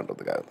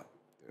இருப்பாங்களான்றதுக்காக தான்.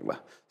 சரிங்களா?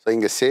 ஸோ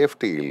இங்கே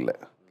சேஃப்டி இல்லை.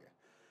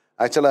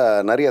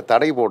 ஆக்சுவலாக நிறைய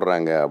தடை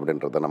போடுறாங்க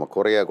அப்படின்றத நம்ம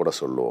குறையாக கூட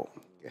சொல்லுவோம்.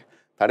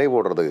 தடை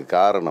போடுறதுக்கு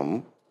காரணம்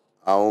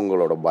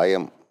அவங்களோட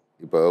பயம்.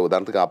 இப்போ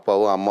உதாரணத்துக்கு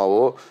அப்பாவோ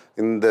அம்மாவோ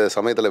இந்த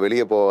சமயத்தில்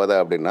வெளியே போகாத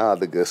அப்படின்னா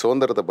அதுக்கு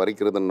சுதந்திரத்தை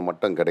பறிக்கிறதுன்னு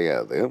மட்டும்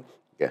கிடையாது.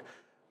 ஓகே,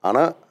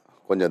 ஆனால்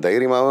கொஞ்சம்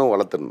தைரியமாகவும்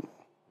வளர்த்தணும்,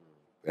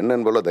 பெண்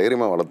என்பதை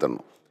தைரியமாக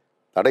வளர்த்தணும்.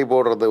 தடை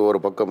போடுறது ஒரு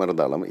பக்கம்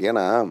இருந்தாலும்,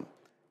 ஏன்னா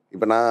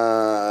இப்போ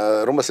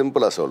நான் ரொம்ப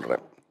சிம்பிளாக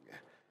சொல்கிறேன்.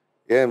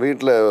 என்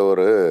வீட்டில்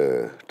ஒரு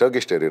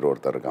டர்க்கிஷ் டெரியர்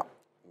ஒருத்தர் இருக்கான்.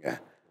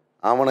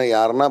 அவனை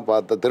யாருன்னா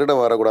பார்த்த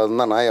திருடன்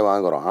வரக்கூடாதுன்னு தான் நாயை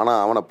வாங்குகிறோம்,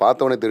 ஆனால் அவனை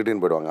பார்த்தவனே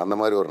திருடின்னு போயிடுவாங்க. அந்த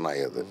மாதிரி ஒரு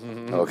நாய் அது.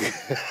 ஓகே,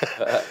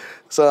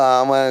 ஸோ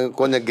அவன்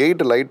கொஞ்சம்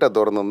கெயிட்டு லைட்டாக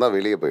திறந்து தான்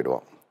வெளியே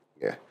போயிடுவான்.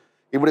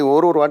 இப்படி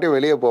ஒரு வாட்டியும்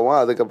வெளியே போவான்.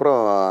 அதுக்கப்புறம்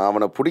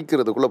அவனை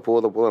பிடிக்கிறதுக்குள்ளே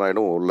போதும்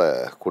ஆகிடும் உள்ளே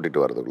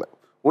கூட்டிகிட்டு வரதுக்குள்ளே.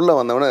 உள்ளே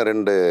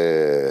வந்தவொடனே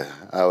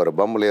அவர்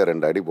பம்முலேயே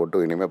 2 அடி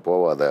போட்டு இனிமேல்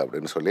போவாத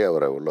அப்படின்னு சொல்லி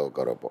அவரை உள்ளே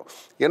உட்கார வைப்போம்.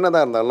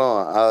 என்னதான் இருந்தாலும்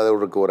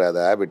அவருக்கு ஒரு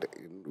அது ஹேபிட்,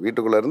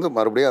 வீட்டுக்குள்ளேருந்து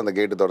மறுபடியும் அந்த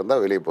கேட்டு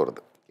திறந்தால் வெளியே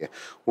போகிறது.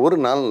 ஒரு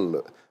நாள்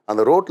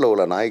அந்த ரோட்டில்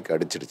உள்ள நாய்க்கு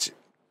அடிச்சிடுச்சு.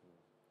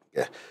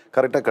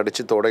 கரெக்டாக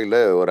கடிச்சு தொடையில்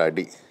ஒரு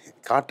அடி,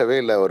 காட்டவே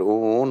இல்லை. அவர்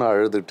ஊன்னு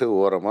அழுதுட்டு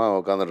ஓரமாக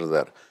உட்காந்துட்டு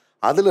இருந்தார்.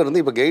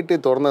 அதுலேருந்து இப்போ கேட்டே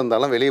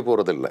திறந்துருந்தாலும் வெளியே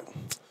போகிறது இல்லை.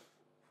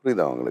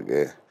 புரியுதா அவங்களுக்கு?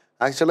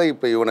 ஆக்சுவலாக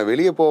இப்போ இவனை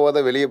வெளியே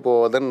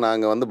போவாதன்னு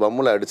நாங்கள்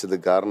பம்மில்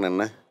அடித்ததுக்கு காரணம்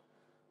என்ன?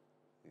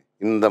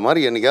 இந்த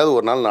மாதிரி என்னைக்காவது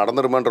ஒரு நாள்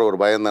நடந்துருமான்ற ஒரு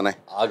பயம் தானே,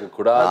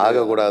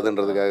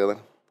 ஆகக்கூடாதுன்றதுக்காக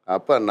தான்.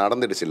 அப்போ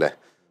நடந்துடுச்சுல்ல.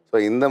 ஸோ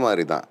இந்த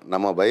மாதிரி தான்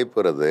நம்ம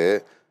பயப்படுறது.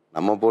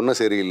 நம்ம பொண்ணு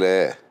சரியில்லை,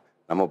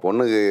 நம்ம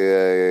பொண்ணுக்கு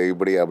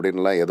இப்படி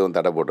அப்படின்லாம் எதுவும்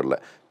தடை போட்டுடல,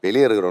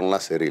 வெளியே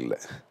இருக்கிறவங்களாம் சரியில்லை.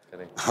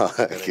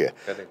 ஓகே,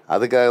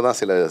 அதுக்காக தான்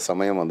சில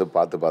சமயம் வந்து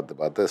பார்த்து பார்த்து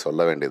பார்த்து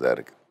சொல்ல வேண்டியதாக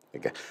இருக்குது.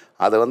 ஓகே,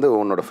 அதை வந்து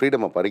உன்னோட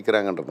ஃப்ரீடமை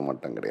பறிக்கிறாங்கன்றது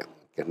மட்டும் கிடையாது.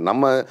 ஓகே,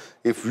 நம்ம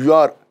இஃப் யூ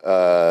ஆர்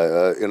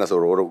என்ன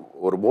சொல் ஒரு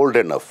ஒரு bolt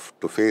enough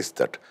to face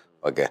that,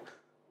 okay,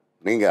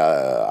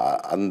 நீங்கள்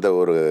அந்த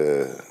ஒரு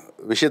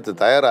விஷயத்தை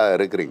தயாராக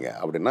இருக்கிறீங்க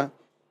அப்படின்னா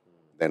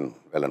தென்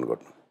வெல் அண்ட்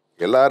குட்.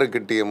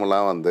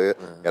 எல்லாருக்கிட்டேயும்லாம் வந்து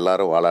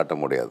எல்லாரும் வாலாட்ட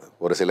முடியாது.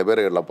 ஒரு சில பேர்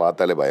எல்லாம்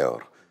பார்த்தாலே பயம்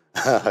வரும்.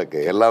 ஓகே,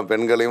 எல்லா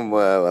பெண்களையும்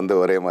வந்து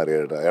ஒரே மாதிரி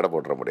எடை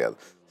போட்டுற முடியாது.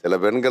 சில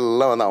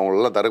பெண்கள்லாம் வந்து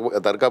அவங்களெல்லாம்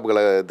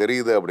தற்காப்புகளை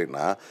தெரியுது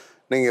அப்படின்னா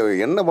நீங்கள்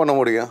என்ன பண்ண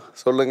முடியும்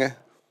சொல்லுங்கள்?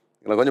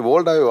 இல்லை கொஞ்சம்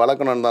போல்டாகவே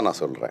வளர்க்கணும்னு தான்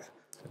நான் சொல்கிறேன்.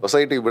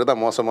 சொசைட்டி இப்படி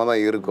தான் மோசமாக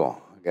தான் இருக்கும்.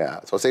 ஓகே,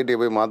 சொசைட்டியை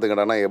போய்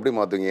மாற்றுங்கடானா எப்படி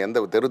மாற்றுவீங்க?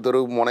 எந்த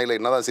தெரு முனையில்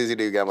என்ன தான்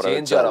சிசிடிவி கேமரா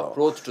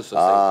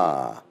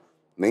வச்சாலும்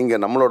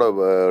நீங்கள் நம்மளோட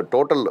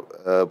டோட்டல்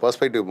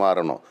பெர்ஸ்பெக்டிவ்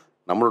மாறணும்,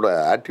 நம்மளோட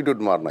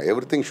ஆட்டிடியூட் மாறணும்.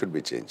 Everything should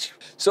be change.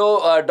 So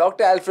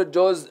doctor Alfred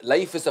Jose,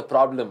 life is a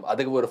problem,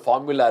 அதுக்கு ஒரு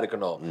ஃபார்முலா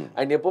இருக்கணும்.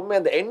 அண்ட் எப்பவுமே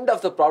அந்த எண்ட்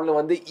ஆஃப் த ப்ராப்ளம்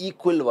வந்து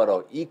ஈக்குவல்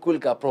வரும்.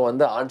 ஈக்குவலுக்கு அப்புறம்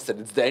வந்து answer,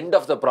 it's the end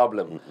of the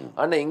problem.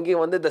 ஆனால் இங்கே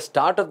வந்து த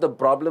start of the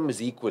problem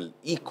is equal.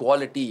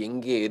 Equality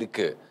எங்கே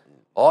இருக்கு?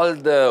 ஆல்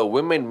த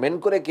விமென்,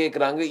 மென் கூட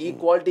கேட்குறாங்க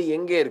ஈக்குவாலிட்டி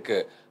எங்கே இருக்கு?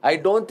 I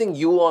don't think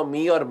you are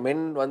me R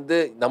மென் வந்து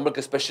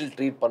நம்மளுக்கு ஸ்பெஷல்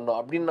ட்ரீட் பண்ணோம்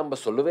அப்படின்னு நம்ம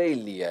சொல்லவே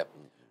இல்லையே.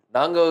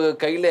 நாங்கள்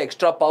கையில்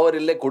எக்ஸ்ட்ரா பவர்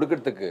இல்லை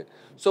கொடுக்கறதுக்கு.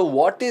 So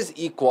what is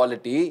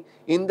equality?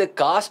 இந்த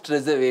காஸ்ட்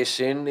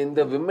ரிசர்வேஷன்,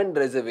 இந்த விமன்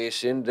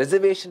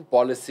ரிசர்வேஷன்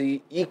பாலிசி,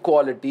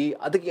 ஈக்குவாலிட்டி,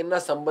 அதுக்கு என்ன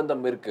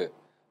சம்பந்தம் இருக்கு?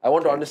 I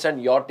want to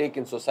understand your take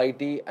in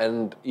society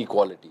and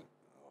equality.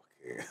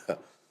 Okay,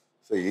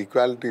 so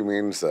equality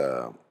means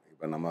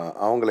இப்போ நம்ம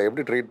அவங்கள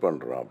எப்படி ட்ரீட்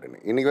பண்ணுறோம் அப்படின்னு.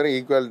 இன்றைக்கி வரை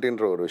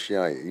ஈக்குவாலிட்டின்ற ஒரு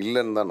விஷயம்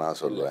இல்லைன்னு தான்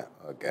நான் சொல்லுவேன்.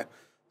 ஓகே,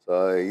 ஸோ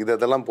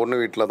இதெல்லாம் பொண்ணு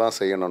வீட்டில் தான்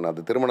செய்யணும்னு,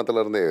 அது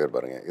திருமணத்துலேருந்தே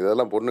பாருங்க,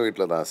 இதெல்லாம் பொண்ணு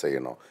வீட்டில் தான்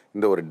செய்யணும்.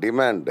 இந்த ஒரு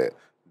டிமாண்டு,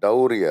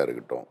 டவுரியாக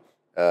இருக்கட்டும்.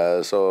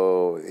 ஸோ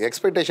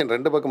எக்ஸ்பெக்டேஷன்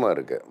ரெண்டு பக்கமாக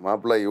இருக்குது.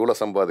 மாப்பிள்ளை இவ்வளோ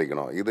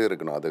சம்பாதிக்கணும், இது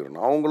இருக்கணும், அது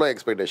இருக்கணும். அவங்களும்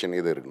எக்ஸ்பெக்டேஷன்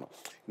இது இருக்கணும்.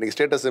 இன்றைக்கி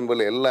ஸ்டேட்டஸ்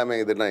சிம்பிள் எல்லாமே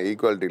இதுனா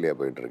ஈக்குவாலிட்டிலேயே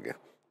போயிட்டுருக்கு.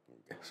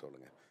 ஓகே,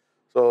 சொல்லுங்கள்.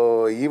 ஸோ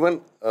ஈவன்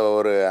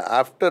ஒரு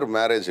ஆஃப்டர்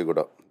மேரேஜ்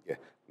கூட, ஓகே,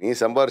 நீ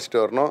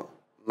சம்பாரிச்சிட்டு வரணும்,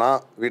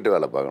 நான் வீட்டு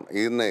வேலை பார்க்கணும்,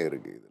 என்ன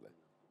இருக்குது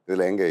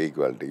இதில் எங்கே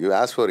equality? You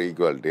ask for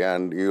equality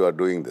and you are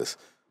doing this.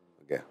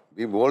 Okay,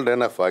 B bolt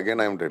enough.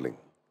 Again I am telling.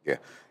 Okay,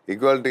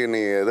 equality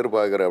நீ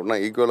எதிர்பார்க்குற அப்படின்னா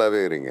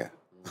ஈக்குவலாகவே இருங்க.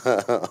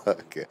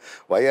 Okay,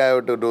 why I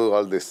have to two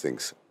all this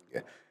things?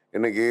 Okay,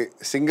 இன்றைக்கி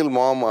சிங்கிள்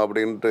மாம்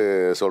அப்படின்ட்டு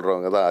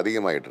சொல்கிறவங்க தான்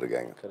அதிகமாகிட்டு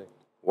இருக்காங்க.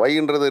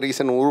 ஒய்ன்றது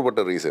reason,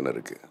 ஊறுபட்ட reason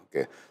இருக்குது.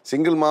 ஓகே,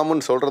 சிங்கிள்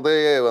மாமுன்னு சொல்கிறதே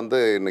வந்து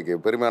இன்றைக்கி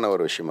பெருமையான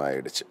ஒரு விஷயமா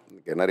ஆகிடுச்சு.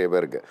 ஓகே, நிறைய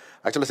பேருக்கு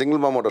ஆக்சுவலாக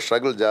சிங்கிள் மாமோட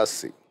ஸ்ட்ரகிள்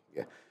ஜாஸ்தி.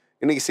 ஓகே,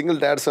 இன்றைக்கி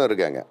சிங்கிள் டேட்ஸும்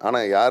இருக்காங்க.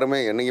 ஆனால் யாருமே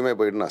என்றைக்குமே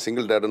போயிட்டு நான்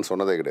சிங்கிள் டேடுன்னு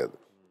சொன்னதே கிடையாது.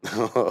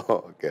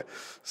 ஓகே,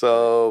 ஸோ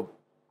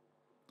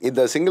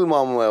இந்த சிங்கிள்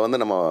மாம் வந்து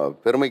நம்ம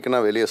பெருமைக்குன்னா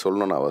வெளியே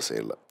சொல்லணும்னு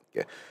அவசியம் இல்லை.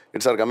 Okay,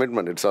 it's R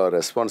commitment, it's R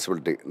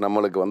responsibility.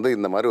 நம்மளுக்கு வந்து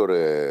இந்த மாதிரி ஒரு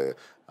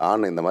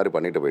ஆண் இந்த மாதிரி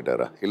பண்ணிட்டு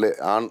போயிட்டாரா, இல்லை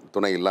ஆண்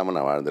துணை இல்லாமல்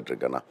நான்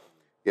வாழ்ந்துட்டுருக்கேன்னா,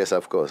 yes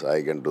of course I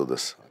can do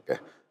this. Okay,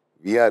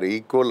 we are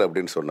equal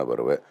அப்படின்னு சொன்ன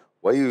பிறகு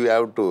why you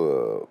have to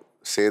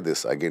say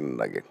this again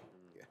and again?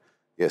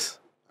 S,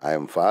 I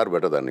am for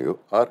better than you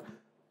are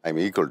I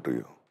am equal to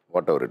you,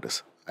 what ever it is,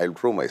 I will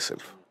prove my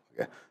self.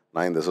 Okay,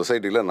 நான் இந்த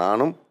சொசைட்டியில்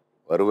நானும்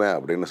வருவேன்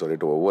அப்படின்னு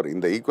சொல்லிட்டு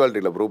இந்த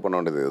ஈக்குவாலிட்டியில் prove பண்ண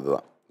வேண்டியது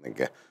இதுதான்.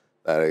 ஓகே,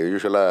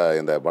 யூஸ்வலாக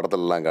இந்த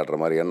படத்துலலாம் காட்டுற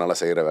மாதிரி என்னால்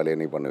செய்கிற வேலையை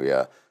நீ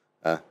பண்ணுவியா,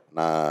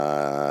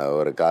 நான்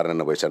ஒரு கார்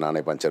நின்று போயிச்சா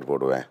நானே பஞ்சர்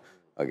போடுவேன்,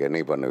 ஓகே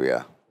நீ பண்ணுவியா,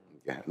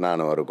 ஓகே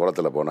நான் ஒரு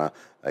குளத்தில் போனால்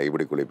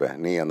இப்படி குளிப்பேன்,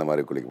 நீ அந்த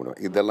மாதிரி குளிக்க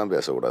முடியும், இதெல்லாம்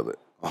பேசக்கூடாது.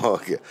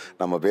 ஓகே,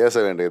 நம்ம பேச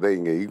வேண்டியதை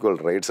இங்கே ஈக்குவல்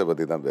ரைட்ஸை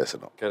பற்றி தான்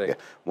பேசணும். ஓகே,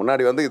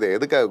 முன்னாடி வந்து இதை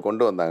எதுக்காக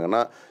கொண்டு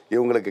வந்தாங்கன்னா,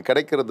 இவங்களுக்கு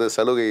கிடைக்கிறது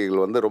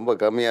சலுகைகள் வந்து ரொம்ப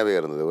கம்மியாகவே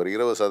இருந்தது. ஒரு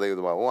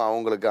 20%,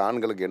 அவங்களுக்கு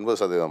ஆண்களுக்கு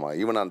 80%.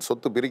 ஈவன் நான்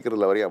சொத்து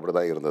பிரிக்கிறதுல வரையும் அப்படி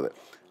தான் இருந்தது.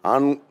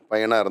 ஆண்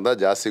பையனாக இருந்தால்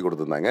ஜாஸ்தி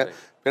கொடுத்துருந்தாங்க,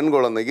 பெண்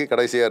குழந்தைக்கு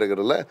கடைசியாக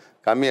இருக்கிறதுல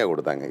கம்மியாக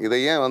கொடுத்தாங்க. இதை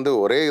ஏன் வந்து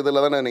ஒரே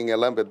இதில் தானே நீங்கள்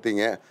எல்லாம்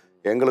பெற்றீங்க,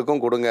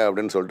 எங்களுக்கும் கொடுங்க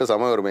அப்படின்னு சொல்லிட்டு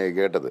சம உரிமையை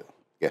கேட்டது.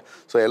 ஓகே,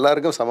 ஸோ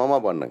எல்லாருக்கும்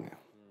சமமாக பண்ணுங்க.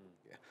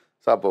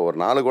 ஸோ அப்போ ஒரு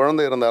 4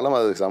 குழந்தை இருந்தாலும்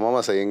அதுக்கு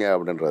சமமாக செய்யுங்க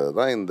அப்படின்றது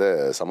தான் இந்த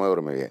சம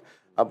உரிமையே.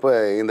 அப்போ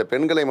இந்த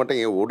பெண்களை மட்டும்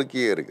ஏன்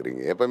ஒடுக்கியே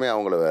இருக்கிறீங்க? எப்போவுமே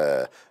அவங்கள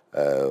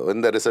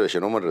இந்த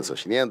ரிசர்வேஷன், உமன்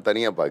ரிசர்வேஷன் ஏன்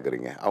தனியாக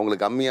பார்க்குறீங்க?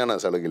 அவங்களுக்கு கம்மியான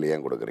சலுகைகள்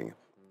ஏன் கொடுக்குறீங்க?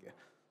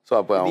 ஸோ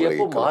அப்போ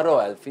அவங்க மாறும்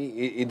ஆல்ஃபி,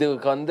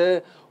 இதுக்கு வந்து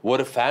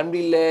ஒரு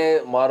ஃபேமிலியில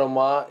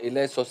மாறுமா,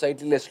 இல்லை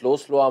சொசைட்டியில்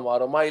ஸ்லோவாக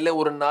மாறுமா, இல்லை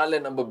ஒரு நாள்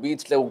நம்ம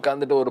பீச்சில்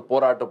உட்காந்துட்டு ஒரு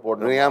போராட்டம்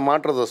போடணும்? ஏன்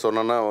மாற்றத்தை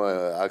சொன்னோன்னா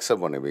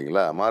அக்செப்ட்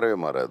பண்ணுவீங்களா? மாறவே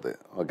மாறாது.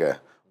 ஓகே,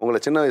 உங்களை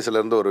சின்ன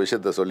வயசுலேருந்து ஒரு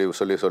விஷயத்த சொல்லி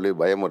சொல்லி சொல்லி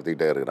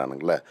பயமுறுத்திக்கிட்டே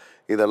இருக்கிறானுங்களே,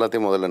 இது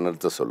எல்லாத்தையும் முதல்ல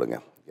நிறுத்த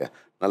சொல்லுங்கள். ஓகே,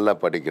 நல்லா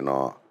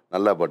படிக்கணும்,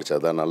 நல்லா படித்தா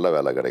தான் நல்ல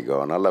வேலை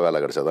கிடைக்கும், நல்ல வேலை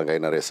கிடைச்சா தான்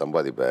கை நிறைய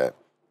சம்பாதிப்பேன்.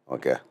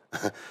 ஓகே,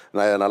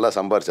 நான் நல்லா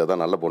சம்பாரிச்சா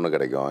தான் நல்ல பொண்ணு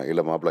கிடைக்கும்,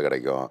 இல்லை மாப்பிள்ளை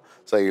கிடைக்கும்,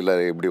 ஸோ இல்லை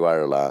இப்படி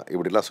வாழலாம்,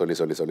 இப்படிலாம் சொல்லி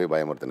சொல்லி சொல்லி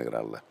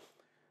பயமுறுத்தினுக்கிறான்ல.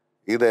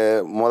 இதை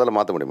முதல்ல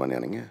மாற்ற முடியுமா?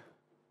 நீங்கள்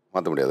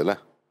மாற்ற முடியாதுல்ல?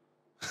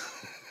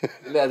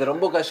 இல்லை, அது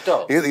ரொம்ப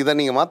கஷ்டம். இதை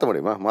நீங்கள் மாற்ற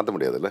முடியுமா? மாற்ற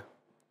முடியாதுல்ல?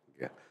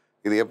 ஓகே,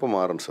 இது எப்போ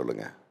மாறும்னு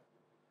சொல்லுங்கள்.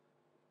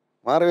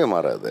 மாறவே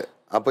மாறாது.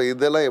 அப்போ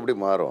இதெல்லாம் எப்படி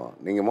மாறும்?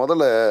 நீங்கள்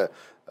முதல்ல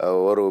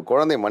ஒரு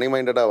குழந்தை மணி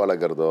மைண்டடாக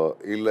வளர்க்குறதோ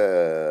இல்லை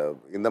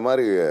இந்த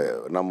மாதிரி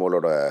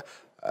நம்மளோட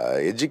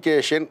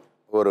எஜுகேஷன்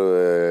ஒரு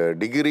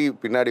டிகிரி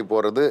பின்னாடி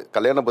போகிறது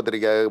கல்யாண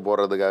பத்திரிக்கையாக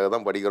போகிறதுக்காக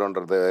தான்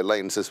படிக்கிறோன்றது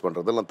எல்லாம் இன்சிஸ்ட்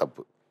பண்ணுறதெல்லாம்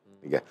தப்பு.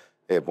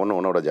 நீங்கள் பொண்ணு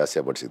உன்னோட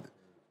ஜாஸ்தியாக படிச்சுது,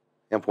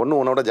 என் பொண்ணு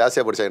உன்னோட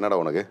ஜாஸ்தியாக படித்தா என்னடா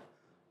உனக்கு?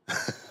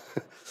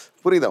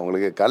 புரியுதா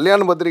உங்களுக்கு?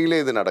 கல்யாண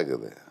பத்திரிகையிலே இது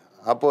நடக்குது.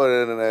 அப்போது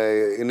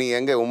நீங்கள்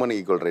எங்கே உமன்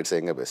ஈக்குவல் ரைட்ஸை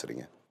எங்கே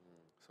பேசுகிறீங்க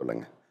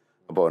சொல்லுங்கள்?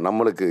 அப்போது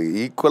நம்மளுக்கு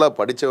ஈக்குவலாக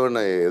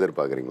படித்தவன்னு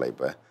எதிர்பார்க்குறீங்களா?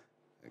 இப்போ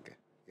ஓகே,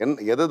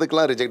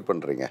 எதுக்கெலாம் ரிஜெக்ட்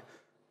பண்ணுறீங்க?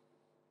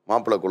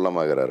 மாப்பிள்ளை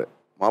குள்ளமாகிறாரு,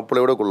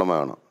 மாப்பிள்ளையோட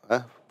குள்ளமாக வேணும்.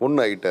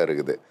 பொண்ணு ஹைட்டாக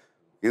இருக்குது,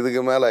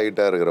 இதுக்கு மேலே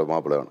ஹைட்டாக இருக்கிற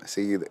மாப்பிள்ளை வேணும்.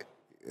 செய்யுது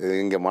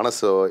இங்கே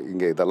மனசோ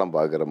இங்கே இதெல்லாம்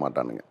பார்க்குற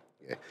மாட்டானுங்க.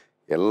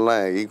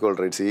 எல்லாம் ஈக்குவல்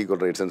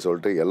ரைட்ஸ்ன்னு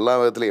சொல்லிட்டு எல்லா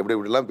விதத்துலையும் எப்படி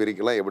இப்படிலாம்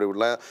பிரிக்கலாம், எப்படி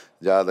இப்படிலாம்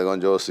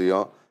ஜாதகம்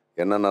ஜோசியம்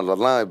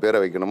என்னென்னலாம் பேரை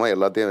வைக்கணுமோ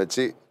எல்லாத்தையும்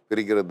வச்சு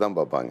பிரிக்கிறது தான்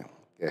பார்ப்பாங்க.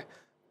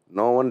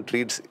 No one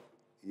treats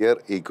year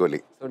equally.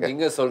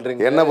 நீங்கள்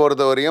சொல்கிறீங்க என்னை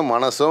பொறுத்த வரையும்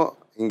மனசும்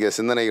இங்கே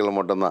சிந்தனைகள்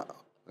மட்டும்தான்.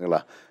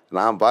 ஓகேங்களா?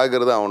 நான்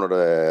பார்க்குறது அவனோட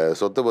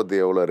சொத்து பற்றி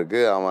எவ்வளோ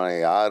இருக்குது, அவன்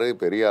யார்,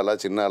 பெரிய ஆளா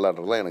சின்ன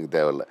ஆளான்றதுலாம் எனக்கு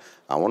தேவையில்லை.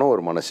 அவனும்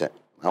ஒரு மனுஷன்,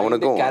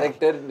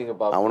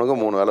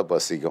 அவனுக்கும் 3 வேளை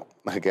பசிக்கும்.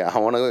 ஓகே,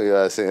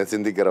 அவனுக்கும்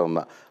சிந்திக்கிறவன்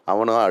தான்,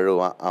 அவனும்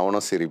அழுவான்,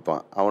 அவனும்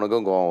சிரிப்பான்,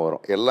 அவனுக்கும் கோபம்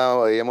வரும், எல்லா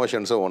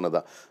எமோஷன்ஸும் ஒன்று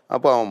தான்.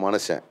 அப்போ அவன்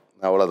மனுஷன்,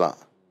 அவ்வளோதான்.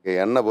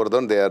 என்னை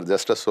பொறுத்தவரை they are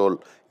just a soul.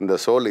 இந்த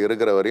சோல்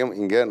இருக்கிற வரையும்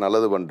இங்கே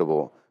நல்லது பண்ணிட்டு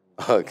போவோம்.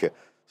 ஓகே,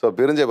 ஸோ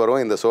பிரிஞ்ச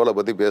பருவம் இந்த சோலை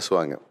பற்றி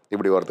பேசுவாங்க,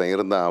 இப்படி ஒருத்தன்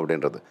இருந்தான்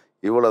அப்படின்றது,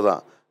 இவ்வளோ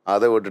தான்.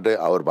 அதை விட்டுட்டு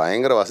அவர்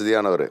பயங்கர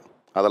வசதியானவர்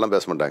அதெல்லாம்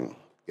பேச மாட்டாங்க.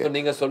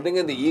 நீங்க சொல்றீங்க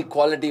இந்த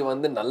ஈக்குவாலிட்டி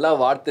வந்து நல்லா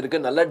வார்த்தை இருக்கு,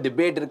 நல்ல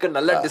டிபேட் இருக்கு,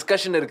 நல்ல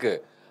டிஸ்கஷன் இருக்கு,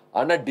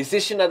 ஆனா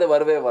டிசிஷன் அது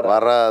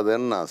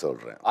வராதுன்னு நான்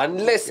சொல்றேன்.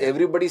 unless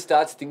everybody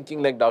starts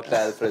thinking like Dr.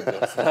 Alfred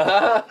Jose.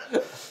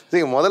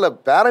 சரி, முதல்ல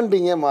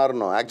பேரண்டிங்கே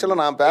மாறணும்.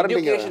 ஆக்சுவலா நான்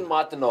பேரண்டிங்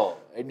மாத்தணும்,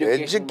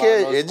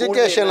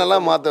 எஜுகேஷன்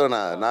எல்லாம் மாற்ற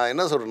வேணாம். நான்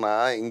என்ன சொல்றேன்னா,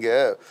 இங்க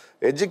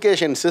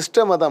எஜுகேஷன்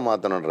சிஸ்டமை தான்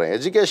மாற்றணுன்றேன்.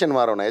 எஜுகேஷன்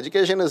மாறணும்.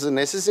 Education is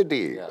necessity.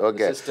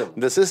 ஓகே,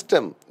 இந்த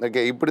சிஸ்டம்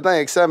ஓகே, இப்படி தான்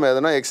எக்ஸாம்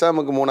எழுதணும்,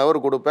 எக்ஸாமுக்கு 3 hour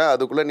கொடுப்பேன்,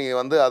 அதுக்குள்ளே நீ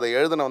வந்து அதை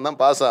எழுதினவன் தான்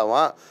பாஸ்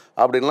ஆவான்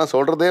அப்படின்லாம்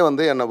சொல்கிறதே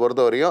வந்து என்னை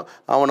பொறுத்த வரையும்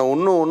அவனை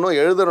இன்னும்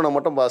எழுதுறவனை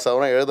மட்டும் பாஸ்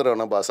ஆகணும்,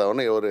 எழுதுறவனை பாஸ்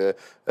ஆகணும், ஒரு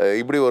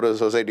இப்படி ஒரு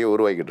சொசைட்டியை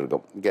உருவாக்கிட்டு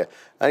இருக்கோம். ஓகே,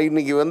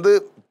 இன்றைக்கி வந்து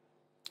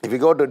if you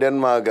go to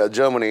Denmark,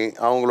 Germany,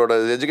 அவங்களோட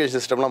எஜுகேஷன்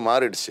சிஸ்டம்லாம்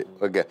மாறிடுச்சு.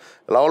 ஓகே,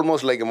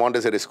 ஆல்மோஸ்ட் லைக்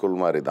மாண்டெசரி ஸ்கூல்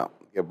மாதிரி தான்.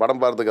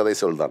 படம் பார்த்து கதை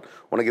சொல்தான்,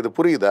 உனக்கு இது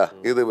புரியுதா,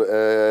 இது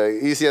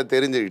ஈஸியாக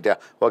தெரிஞ்சுக்கிட்டியா,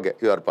 ஓகே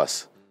யூ ஆர் பாஸ்,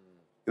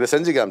 இதை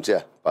செஞ்சு காமிச்சியா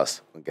பாஸ்.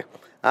 ஓகே,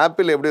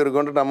 ஆப்பிள் எப்படி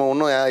இருக்குன்ட்டு நம்ம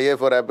இன்னும் A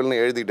for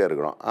ஆப்பிள்னு எழுதிக்கிட்டே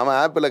இருக்கிறோம். அவன்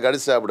ஆப்பிளை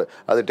கடிச்சு சாப்பிடு,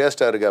 அது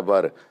டேஸ்ட்டாக இருக்கா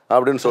பாரு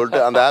அப்படின்னு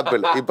சொல்லிட்டு அந்த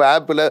ஆப்பிள், இப்போ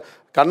ஆப்பிளை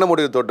கண்ணை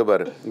முடிவு தொட்டு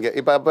பாரு, இங்கே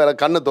இப்போ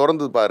கண்ணு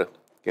திறந்து பாரு.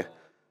 ஓகே,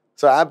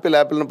 ஸோ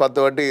ஆப்பிள்னு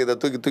 10 வாட்டி இதை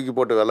தூக்கி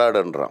போட்டு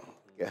விளையாடுன்றான்.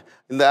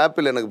 இந்த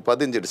ஆப்பிள் எனக்கு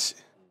பதிஞ்சிடுச்சு,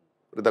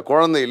 இந்த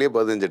குழந்தையிலேயே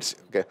பதிஞ்சிடுச்சு.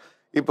 ஓகே,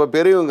 இப்போ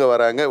பெரியவங்க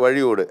வராங்க,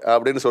 வழி விடு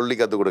அப்படின்னு சொல்லி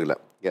கற்றுக் கொடுக்கல.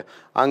 ஓகே,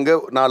 அங்கே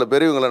 4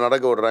 பெரியவங்களை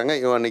நடக்க விடுறாங்க,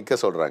 இவன்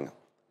நிற்க சொல்கிறாங்க.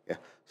 ஓகே,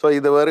 ஸோ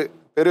இது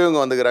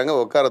பெரியவங்க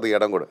வந்துக்கிறாங்க, உட்காரத்துக்கு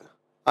இடம் கொடு,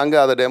 அங்கே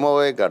அதை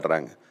டெமோவே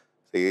காட்டுறாங்க.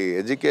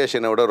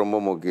 எஜுகேஷனை விட ரொம்ப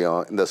முக்கியம்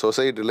இந்த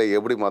சொசைட்டியில்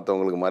எப்படி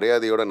மற்றவங்களுக்கு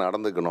மரியாதையோடு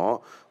நடந்துக்கணும்,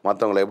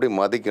 மற்றவங்களை எப்படி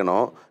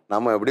மதிக்கணும்,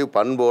 நம்ம எப்படி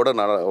பண்போடு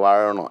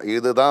வாழணும்,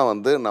 இதுதான்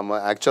வந்து நம்ம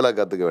ஆக்சுவலாக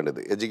கற்றுக்க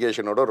வேண்டியது.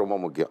 எஜுகேஷனோட ரொம்ப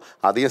முக்கியம்,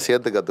 அதையும்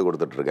சேர்த்து கற்றுக்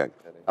கொடுத்துட்ருக்காங்க.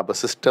 அப்போ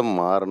சிஸ்டம்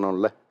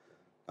மாறணும்ல.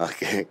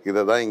 ஓகே,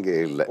 இதை தான் இங்கே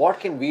இல்லை.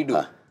 What can we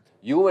to?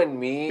 You and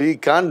me, we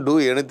can't do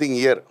anything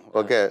here.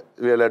 Okay,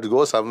 let's go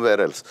somewhere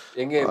else.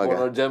 எங்கே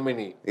போறோம்?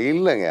 ஜெர்மனி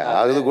இல்லைங்க,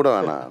 அது கூட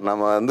வேணாம்.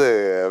 நம்ம வந்து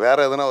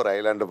வேற எதனா ஒரு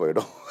ஐலாண்டு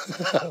போயிடும்.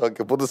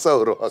 ஓகே, புதுசா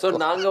உருவாக்கும். ஸோ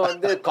நாங்கள்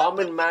வந்து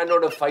common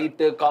மேனோட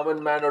fight,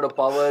 common மேனோட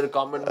power,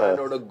 common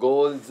மேனோட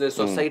goals,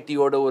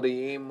 சொசைட்டியோட ஒரு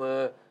எய்ம்,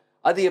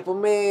 அது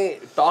எப்பவுமே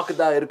டாக்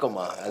தான்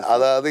இருக்குமா?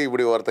 அதாவது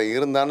இப்படி ஒருத்தன்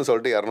இருந்தான்னு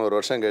சொல்லிட்டு 200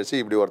 வருஷம்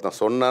கழிச்சு, இப்படி ஒருத்தன்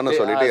சொன்னான்னு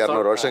சொல்லிட்டு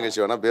 200 வருஷம்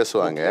கழிச்சு வேணா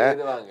பேசுவாங்க.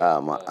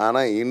 ஆமாம்,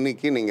 ஆனால்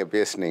இன்னைக்கு நீங்கள்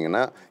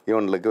பேசுனீங்கன்னா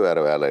இவனுக்கு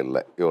வேற வேலை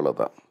இல்லை,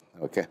 இவ்வளோதான்.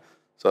 ஓகே,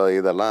 ஸோ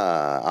இதெல்லாம்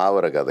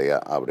ஆவர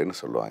கதையா அப்படின்னு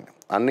சொல்லுவாங்க.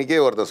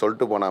 அன்றைக்கே ஒருத்தன்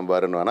சொல்லிட்டு போனான்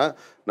பாருன்னு வேணால்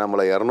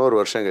நம்மளை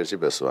 200 வருஷம்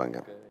கழிச்சு பேசுவாங்க.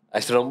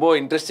 ரொம்ப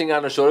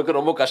இன்ட்ரெஸ்டிங்கான ஷோருக்கு,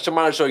 ரொம்ப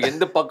கஷ்டமான ஷோ,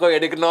 எந்த பக்கம்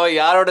எடுக்கணும்,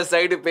 யாரோட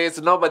சைடு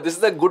பேசணும். But this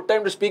is a good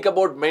time to speak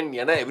about மென்.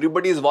 ஏன்னா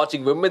எவ்ரிபடி இஸ்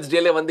வாட்சிங். விமென்ஸ்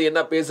டேல வந்து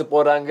என்ன பேச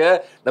போறாங்க,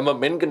 நம்ம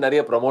மென்க்கு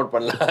நிறைய ப்ரமோட்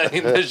பண்ணலாம்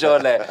இந்த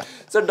ஷோல.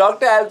 So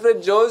doctor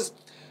Alfred Jose,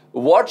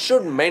 what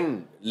should men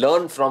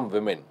learn from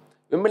women?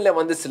 விமென்ல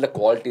வந்து சில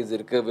குவாலிட்டிஸ்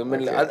இருக்கு.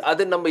 விமென்ல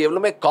அது நம்ம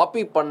எவ்வளவுமே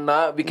காப்பி பண்ணா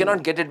we cannot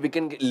get it, we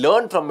can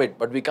learn from it,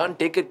 but we can't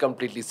take it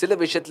completely. சில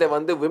விஷயத்துல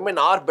வந்து women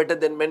are better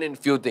than men in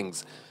few things,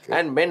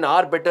 and men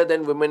are better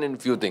than women in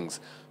few things.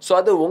 So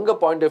அது உங்க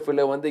point of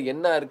வியூல வந்து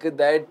என்ன இருக்கு,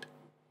 that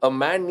a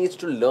man needs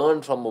to learn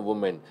from a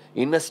woman.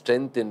 Inner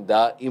strength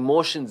இருந்தா,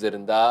 emotions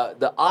இருந்தா,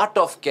 the art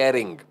of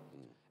caring,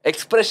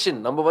 expression.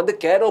 நம்ம வந்து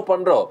கேரோ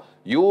பண்றோம்,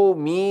 you,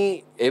 me,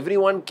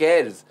 everyone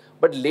cares.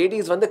 But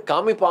ladies வந்து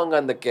காமிப்பாங்க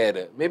அந்த கேர்.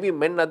 மேபி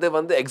மென் அதை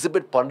வந்து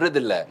எக்ஸிபிட் பண்றது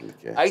இல்லை.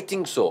 I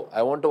think so.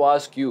 I want to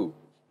ask you.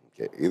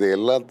 இது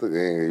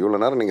எல்லாத்துக்கும் இவ்வளோ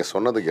நேரம் நீங்கள்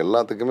சொன்னதுக்கு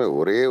எல்லாத்துக்குமே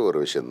ஒரே ஒரு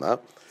விஷயந்தான்.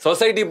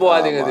 சொசைட்டி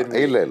போகாதீங்க.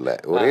 இல்லை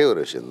ஒரே ஒரு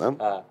விஷயந்தான்.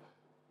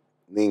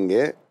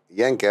 நீங்கள்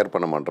ஏன் கேர்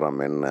பண்ண மாட்டேறான்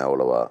மென்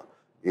அவ்வளோவா?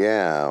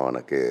 ஏன்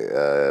அவனுக்கு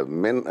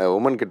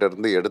உமன் கிட்ட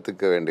இருந்து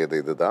எடுத்துக்க வேண்டியது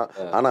இதுதான்,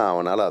 ஆனால்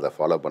அவனால் அதை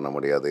ஃபாலோ பண்ண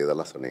முடியாது,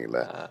 இதெல்லாம்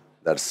சொன்னீங்களே,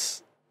 தட்ஸ்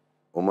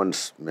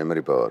உமன்ஸ்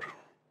மெமரி பவர்.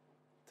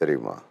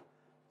 தெரியுமா?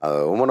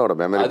 உமனோட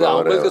மெமரி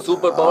பவர்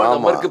சூப்பர் பவர்.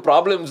 நமக்கு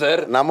ப்ராப்ளம்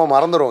சார், நம்ம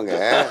மறந்துடுவோங்க.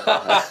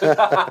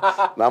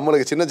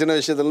 நம்மளுக்கு சின்ன சின்ன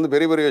விஷயத்துலேருந்து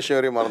பெரிய பெரிய விஷயம்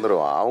வரையும்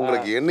மறந்துடுவோம்.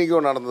 அவங்களுக்கு என்றைக்கோ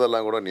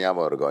நடந்ததெல்லாம் கூட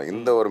ஞாபகம் இருக்கும்.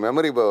 இந்த ஒரு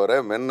மெமரி பவரை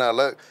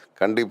மென்னால்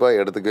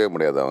கண்டிப்பாக எடுத்துக்கவே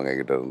முடியாது அவங்க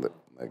கிட்ட இருந்து.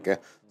 Okay,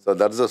 so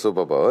that's a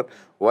super power.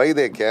 Why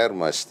they care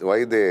much,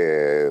 why they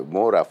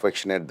more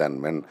affectionate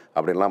தன் மென்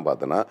அப்படின்லாம்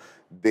பார்த்தோன்னா,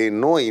 they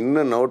know in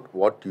and out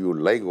what you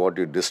like, what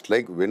you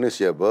dislike, when is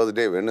your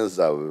birthday, when is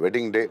our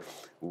wedding day.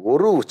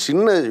 ஒரு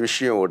சின்ன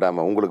விஷயம்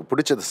விடாமல் உங்களுக்கு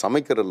பிடிச்சது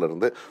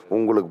சமைக்கிறதுலேருந்து,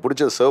 உங்களுக்கு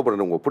பிடிச்சது சர்வ்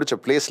பண்ணுறது, உங்களுக்கு பிடிச்ச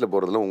பிளேஸில்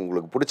போகிறதுல,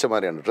 உங்களுக்கு பிடிச்ச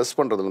மாதிரியான ட்ரெஸ்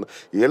பண்ணுறதுலேருந்து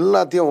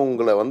எல்லாத்தையும்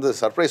உங்களை வந்து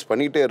சர்ப்ரைஸ்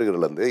பண்ணிகிட்டே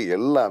இருக்கிறதுலேருந்து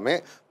எல்லாமே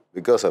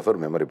because of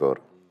our memory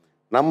power.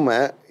 நம்ம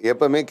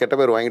எப்போவுமே கெட்ட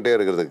பேர் வாங்கிட்டே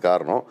இருக்கிறதுக்கு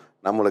காரணம்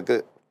நம்மளுக்கு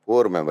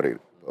poor memory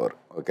power.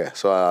 Okay,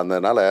 so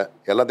அதனால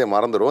எல்லாத்தையும்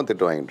மறந்துடுவோம்,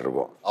 திட்டு வாங்கிட்டு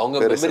இருப்போம். அவங்க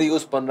மெமரி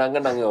யூஸ் பண்ணுறாங்க,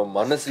 நாங்கள்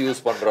மனசு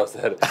யூஸ் பண்ணுறோம்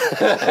சார்.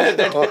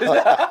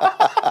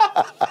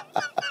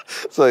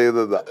 ஸோ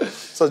இதுதான்.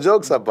 ஸோ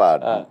ஜோக்ஸ்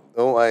அப்பார்ட்,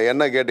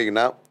 என்ன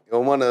கேட்டிங்கன்னா,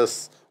 woman is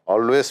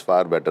always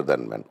for better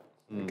then men.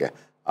 Okay,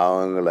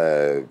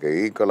 அவங்களுக்கு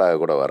ஈக்குவலாக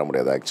கூட வர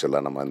முடியாது.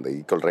 ஆக்சுவலாக நம்ம இந்த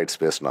ஈக்குவல்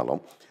ரைட்ஸ்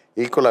பேசினாலும்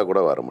ஈக்குவலாக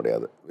கூட வர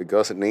முடியாது.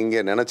 பிகாஸ்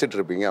நீங்கள் நினச்சிட்டு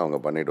இருப்பீங்க, அவங்க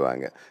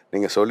பண்ணிவிடுவாங்க.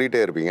 நீங்கள்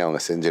சொல்லிகிட்டே இருப்பீங்க,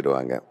 அவங்க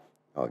செஞ்சிடுவாங்க.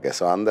 ஓகே,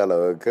 ஸோ அந்த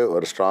அளவுக்கு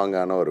ஒரு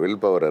ஸ்ட்ராங்கான ஒரு வில்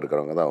பவர்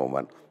இருக்கிறவங்க தான்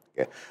உமன்.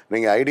 ஓகே,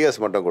 நீங்கள் ஐடியாஸ்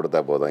மட்டும் கொடுத்தா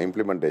போதும்,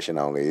 இம்ப்ளிமெண்டேஷன்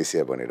அவங்க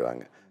ஈஸியாக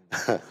பண்ணிவிடுவாங்க.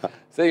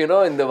 ஸோ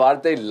இந்த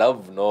வார்த்தை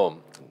லவ்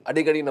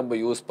அடிக்கடி நம்ம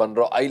யூஸ்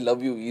பண்ணுறோம். ஐ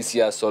லவ் யூ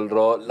ஈஸியாக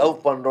சொல்கிறோம், லவ்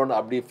பண்ணுறோன்னு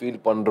அப்படி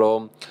ஃபீல்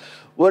பண்ணுறோம்.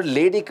 ஒரு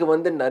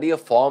லேடிக்கு நிறைய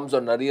ஃபார்ம்ஸ்,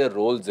 நிறைய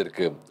ரோல்ஸ்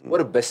இருக்குது.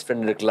 ஒரு பெஸ்ட்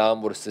ஃப்ரெண்ட் இருக்கலாம்,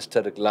 ஒரு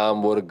சிஸ்டர் இருக்கலாம்,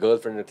 ஒரு கேர்ள்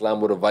ஃப்ரெண்ட்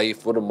இருக்கலாம், ஒரு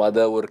வைஃப், ஒரு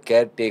மதர், ஒரு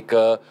கேர்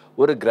டேக்கர்,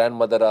 ஒரு கிராண்ட்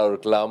மதராக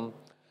இருக்கலாம்.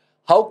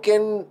 How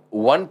can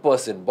one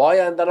person, boy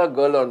இருந்தாலும்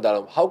girl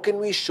இருந்தாலும், how can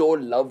we show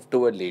love to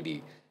a lady?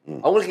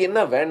 அவங்களுக்கு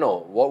என்ன வேணும்?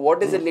 What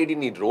does a lady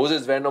need?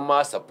 Roses வேணுமா,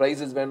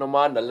 surprises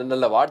வேணுமா, நல்ல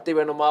நல்ல வார்த்தை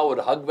வேணுமா,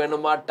 ஒரு hug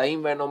வேணுமா,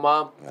 டைம் வேணுமா?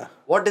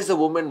 What does a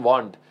woman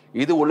want?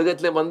 இது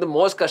உலகத்துல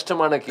மோஸ்ட்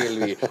கஷ்டமான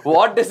கேள்வி.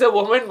 What does a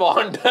woman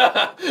want?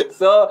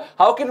 So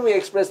how can we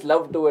express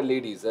love to a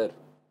lady, sir?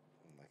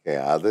 Okay,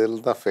 அதில்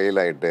தான் ஃபெயில்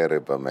ஆகிட்டே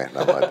இருப்போமே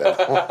நம்ம.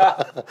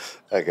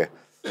 ஓகே,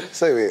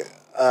 சரி,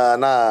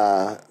 நான்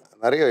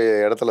நிறைய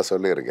இடத்துல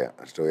சொல்லியிருக்கேன்,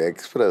 to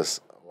express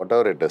what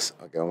ever it is.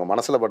 Okay, உங்கள்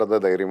மனசில் பட்டதை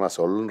தைரியமாக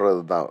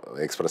சொல்கிறது தான்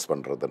எக்ஸ்பிரஸ்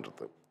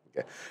பண்ணுறதுன்றது.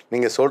 ஓகே,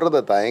 நீங்கள்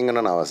சொல்கிறத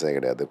தயங்கணும்னு அவசியம்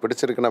கிடையாது.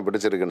 பிடிச்சிருக்குன்னா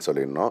பிடிச்சிருக்குன்னு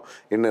சொல்லிடணும்.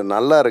 இன்னும்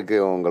நல்லா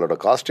இருக்குது, உங்களோட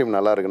காஸ்டியூம்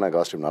நல்லா இருக்குன்னா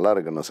காஸ்டியூம் நல்லா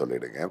இருக்குன்னு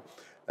சொல்லிவிடுங்க.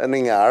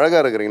 நீங்கள்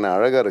அழகாக இருக்கிறீங்கன்னா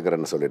அழகாக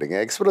இருக்கிறேன்னு சொல்லிவிடுங்க.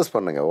 எக்ஸ்பிரஸ்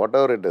பண்ணுங்கள், வாட்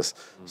எவர் இட் இஸ்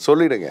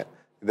சொல்லிவிடுங்க.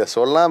 இதை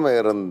சொல்லாமல்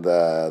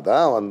இருந்தால்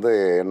தான்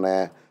என்ன,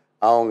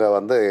 அவங்க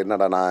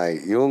என்னடா நான்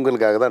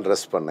இவங்களுக்காக தான்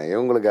ட்ரெஸ் பண்ணேன்,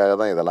 இவங்களுக்காக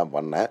தான் இதெல்லாம்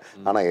பண்ணேன்,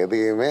 ஆனால்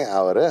எதையுமே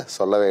அவர்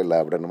சொல்லவே இல்லை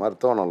அப்படின்ற மாதிரி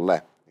தோணும்ல.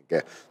 Okay,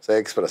 so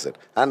express it.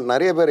 And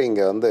நிறைய பேர்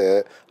இங்கே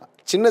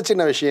சின்ன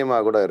சின்ன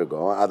விஷயமாக கூட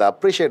இருக்கும், அதை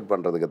அப்ரிஷியேட்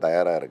பண்ணுறதுக்கு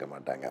தயாராக இருக்க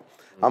மாட்டாங்க.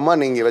 அம்மா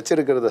நீங்கள்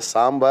வச்சுருக்கிறது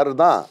சாம்பார்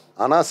தான்,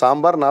 ஆனால்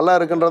சாம்பார் நல்லா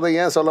இருக்குன்றதை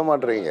ஏன் சொல்ல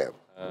மாட்டேறீங்க?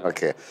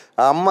 ஓகே,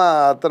 அம்மா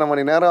அத்தனை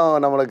மணி நேரம்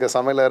நம்மளுக்கு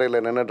சமையல்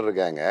அறையில் நின்றுட்டு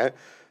இருக்காங்க,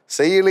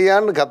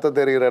 செய்யலையான்னு கத்த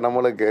தெரிகிற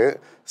நம்மளுக்கு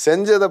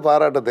செஞ்சதை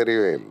பாராட்ட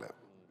தெரியவே இல்லை.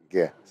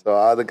 ஓகே, ஸோ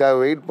அதுக்காக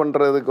வெயிட்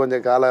பண்ணுறதுக்கு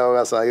கொஞ்சம் கால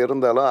அவகாசம்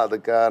இருந்தாலும்,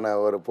 அதுக்கான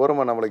ஒரு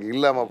பொறுமை நம்மளுக்கு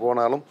இல்லாமல்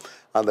போனாலும்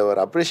அந்த ஒரு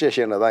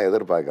அப்ரிஷியேஷனை தான்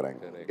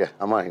எதிர்பார்க்குறாங்க. ஓகே,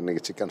 அம்மா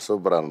இன்னைக்கு சிக்கன்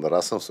சூப்பராக இருந்தது,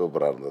 ரசம்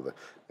சூப்பராக இருந்தது.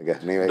 ஓகே,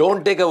 நீ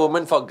don't take a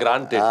woman for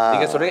granted.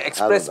 நீங்க சொல்றீங்க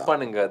எக்ஸ்பிரஸ்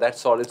பண்ணுங்க,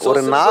 தட்ஸ் ஆல்.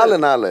 ஒரு 4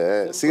 நாள்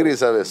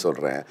சீரியஸாகவே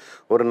சொல்கிறேன்,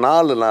 ஒரு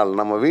 4 நாள்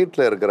நம்ம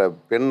வீட்டில் இருக்கிற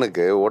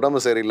பெண்ணுக்கு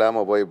உடம்பு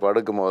சரியில்லாமல் போய்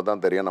படுக்கும் போது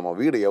தான் தெரியும் நம்ம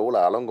வீடு எவ்வளோ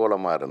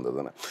அலங்கோலமாக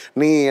இருந்ததுன்னு.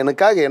 நீ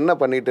எனக்காக என்ன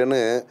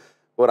பண்ணிட்டேன்னு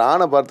ஒரு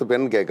ஆணை பார்த்து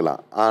பெண்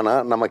கேட்கலாம்,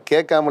 ஆனால் நம்ம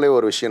கேட்காமலே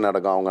ஒரு விஷயம்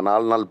நடக்கும். அவங்க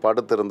 4 நாள்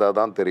படுத்து இருந்தால்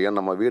தான் தெரியும்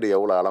நம்ம வீடு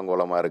எவ்வளோ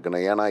அலங்கோலமாக இருக்குன்னு.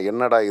 ஏன்னா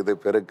என்னடா இது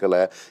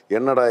பெருக்கலை,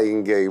 என்னடா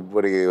இங்கே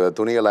இப்படி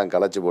துணியெல்லாம்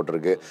களைச்சி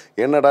போட்டிருக்கு,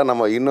 என்னடா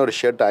நம்ம இன்னொரு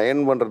ஷர்ட்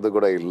அயர்ன் பண்ணுறது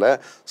கூட இல்லை.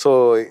 ஸோ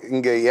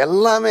இங்கே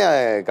எல்லாமே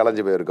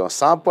களைஞ்சி போயிருக்கோம்.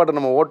 சாப்பாடு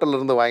நம்ம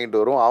ஹோட்டல்லேருந்து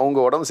வாங்கிட்டு வருவோம்,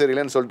 அவங்க உடம்பு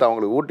சரியில்லைன்னு சொல்லிட்டு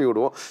அவங்களுக்கு ஊட்டி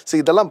விடுவோம். ஸோ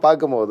இதெல்லாம்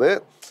பார்க்கும்போது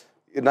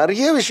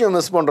நிறைய விஷயம்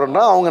மிஸ்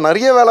பண்றோம்னா, அவங்க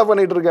நிறைய வேலை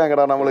பண்ணிட்டு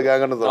இருக்காங்கடா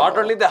நம்மளுக்காக. Not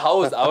only the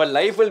house, our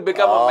life will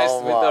become a mess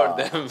without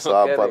them.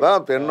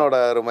 அப்பதான் பெண்ணோட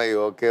அருமை.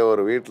 ஓகே,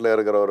 ஒரு வீட்டில்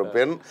இருக்கிற ஒரு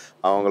பெண்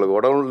அவங்களுக்கு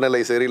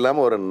உடல்நிலை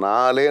சரியில்லாம ஒரு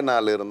 4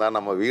 நாள் இருந்தா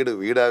நம்ம வீடு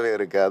வீடாவே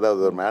இருக்காது,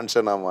 அது ஒரு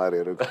மேன்ஷனா மாதிரி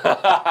இருக்கும்.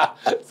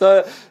 So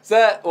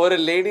sir, ஒரு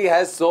lady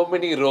has so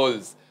many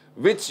roles,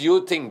 which you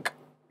think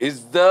is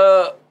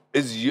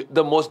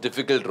the most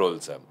difficult role,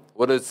 sir?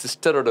 ஒரு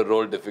சிஸ்டரோட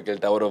ரோல்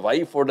டிஃபிகல்ட்டா, ஒரு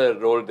வைஃபோட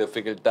ரோல்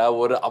டிஃபிகல்ட்டா,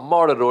 ஒரு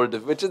அம்மாவோட role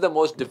which is the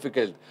most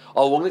difficult?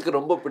 உங்களுக்கு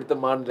ரொம்ப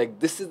பிடித்தமான, like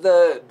this is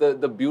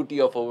the beauty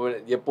of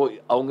எப்போ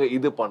அவங்க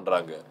இது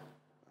பண்றாங்க?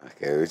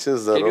 Okay, which is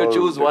the Can you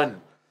choose one?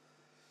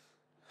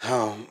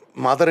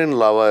 Mother in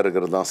lava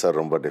இருக்கிறது தான் சார்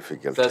ரொம்ப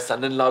டிஃபிகல்ட். சார்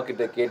சன் இன் லா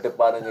கிட்ட கேட்டு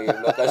பாருங்க,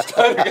 எவ்வளோ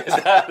கஷ்டம் இருக்கு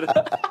சார்.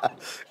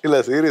 இல்லை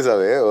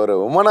சீரியஸாகவே ஒரு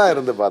உமனாக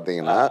இருந்து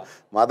பார்த்தீங்கன்னா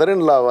மதர்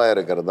இன் லாவாக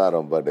இருக்கிறது தான்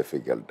ரொம்ப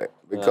டிஃபிகல்ட்டு.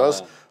 பிகாஸ்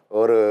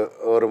ஒரு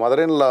ஒரு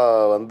மதர் இன் லா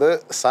வந்து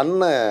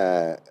சன்னை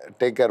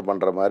டேக் கேர்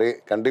பண்ணுற மாதிரி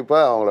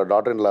கண்டிப்பாக அவங்களோட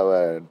டாட்டர் இன் லாவை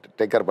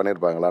டேக் கேர்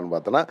பண்ணியிருப்பாங்களான்னு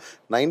பார்த்தோன்னா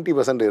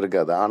 90%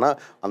 இருக்காது. ஆனால்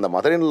அந்த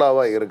மதர் இன்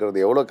லாவாக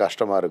இருக்கிறது எவ்வளோ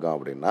கஷ்டமாக இருக்கும்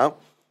அப்படின்னா,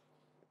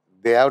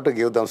 they have to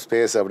give them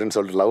space அப்படின்னு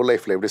சொல்லிட்டு லவ்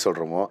லைஃப்பில் எப்படி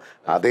சொல்கிறோமோ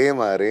அதே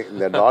மாதிரி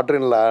இந்த டாட்டர்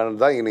இன் லா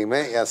தான்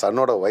இனிமேல் என்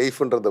சன்னோட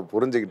ஒய்ஃப்ன்றதை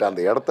புரிஞ்சுக்கிட்டு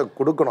அந்த இடத்த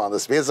கொடுக்கணும், அந்த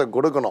ஸ்பேஸை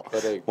கொடுக்கணும்.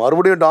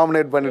 மறுபடியும்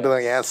டாமினேட் பண்ணிட்டு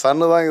தான் என்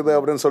சன்னு தான் இது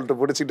அப்படின்னு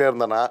சொல்லிட்டு பிடிச்சிட்டே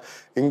இருந்தேன்னா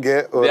இங்கே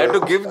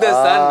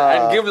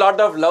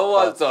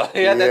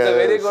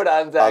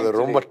அது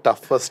ரொம்ப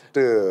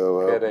டஃபஸ்ட்டு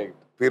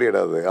பீரியட்.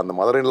 அந்த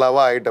மதர் இன்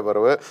லாவாக ஆகிட்ட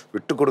பிறகு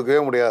விட்டு கொடுக்கவே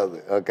முடியாது.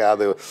 ஓகே,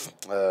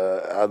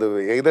 அது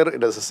either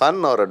it is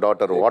Sun R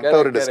daughter, what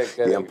ever it is.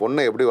 என்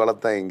பொண்ணை எப்படி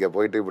வளர்த்தேன், இங்கே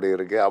போயிட்டு இப்படி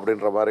இருக்கு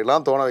அப்படின்ற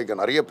மாதிரிலாம் தோண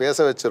வைக்கும், நிறைய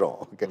பேச வச்சிரும்.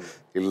 ஓகே,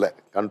 இல்லை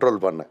கண்ட்ரோல்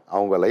பண்ணு,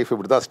 அவங்க லைஃப்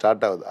இப்படி தான்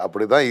ஸ்டார்ட் ஆகுது,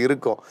 அப்படி தான்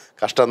இருக்கும்,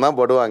 கஷ்டம்தான்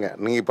படுவாங்க,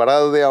 நீ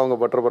படாததே அவங்க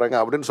பற்ற போகிறாங்க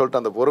அப்படின்னு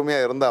சொல்லிட்டு அந்த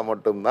பொறுமையாக இருந்தால்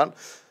மட்டும்தான்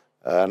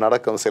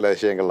நடக்கும் சில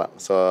விஷயங்கள்லாம்.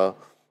 So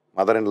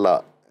mother in law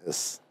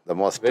is the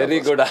most very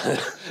good.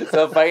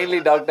 So finally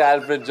Dr.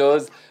 Alfred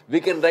Jose, we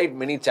can write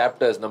many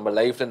chapters. நம்ம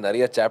லைஃப்ல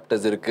நிறைய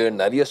சாப்டர்ஸ் இருக்கு,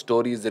 நிறைய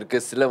ஸ்டோரிஸ் இருக்கு.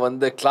 சில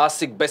வந்து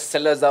கிளாசிக் பெஸ்ட்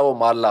செல்லர்ஸாவும்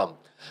மாறலாம்.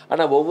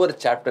 ஆனா ஒவ்வொரு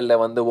சாப்டர்ல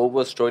வந்து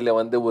ஒவ்வொரு ஸ்டோரியில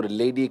வந்து ஒரு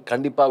லேடி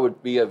கண்டிப்பா would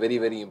be a very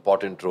very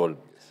important role.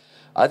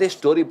 அதே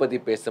ஸ்டோரி பத்தி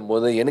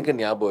பேசும்போது எனக்கு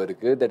ஞாபகம்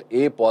இருக்கு தட்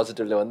ஏ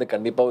பாசிட்டிவ்ல வந்து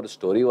கண்டிப்பா ஒரு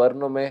ஸ்டோரி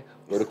வரணுமே,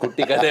 ஒரு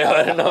குட்டி கதை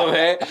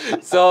வரணுமே.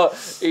 So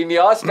in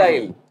your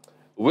style,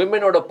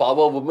 விமனோட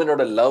power,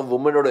 விமனோட love,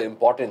 விமனோட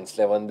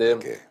இம்பார்ட்டன்ஸ்ல வந்து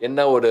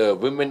என்ன ஒரு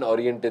விமன்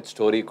ஓரியன்டட்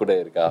ஸ்டோரி கூட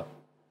இருக்கா?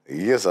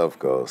 Yes of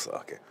course.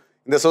 ஓகே,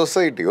 இந்த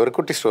சொசைட்டி ஒரு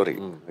குட்டி ஸ்டோரி.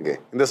 ஓகே,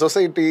 இந்த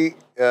society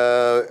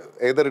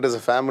either it is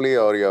a family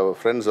R your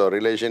friends R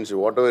relations,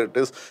 what ever it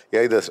is,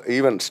 either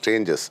even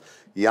strangers,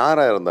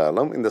 யாராக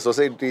இருந்தாலும் இந்த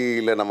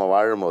சொசைட்டியில் நம்ம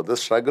வாழும்போது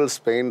ஸ்ட்ரகிள்ஸ்,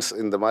 பெயின்ஸ்,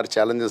 இந்த மாதிரி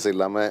சேலஞ்சஸ்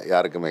இல்லாமல்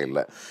யாருக்குமே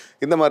இல்லை.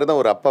 இந்த மாதிரி தான்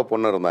ஒரு அப்பா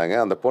பொண்ணு இருந்தாங்க.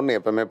 அந்த பொண்ணு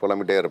எப்போவுமே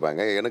புலம்பிட்டே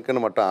இருப்பாங்க,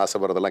 எனக்குன்னு மட்டும்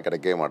ஆசைப்படுறதெல்லாம்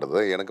கிடைக்கவே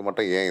மாட்டுது, எனக்கு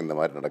மட்டும் ஏன் இந்த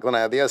மாதிரி நடக்குது,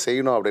 நான் எதையா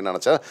செய்யணும் அப்படின்னு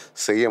நினச்சா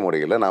செய்ய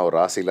முடியல, நான் ஒரு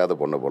ராசி இல்லாத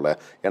பொண்ணு போல்,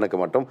 எனக்கு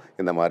மட்டும்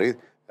இந்த மாதிரி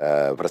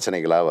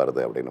பிரச்சனைகளாக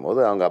வருது அப்படின்னும்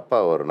போது அவங்க அப்பா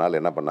ஒரு நாள்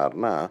என்ன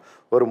பண்ணாருன்னா,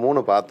 ஒரு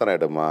 3 பாத்திரம்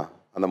எடுமா,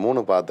 அந்த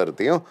 3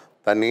 பாத்திரத்தையும்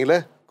தண்ணியில்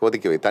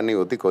கொதிக்க வை, தண்ணி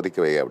ஊற்றி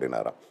கொதிக்க வை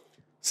அப்படின்னாராம்.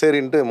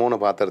 சரின்ட்டு 3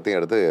 பாத்திரத்தையும்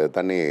எடுத்து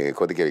தண்ணி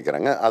கொதிக்க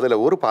வைக்கிறாங்க. அதில்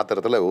ஒரு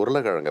பாத்திரத்தில்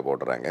உருளைக்கிழங்கை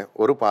போடுறாங்க,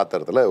 ஒரு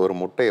பாத்திரத்தில் ஒரு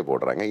முட்டையை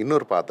போடுறாங்க,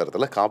 இன்னொரு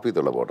பாத்திரத்தில் காப்பி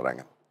தூளை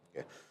போடுறாங்க.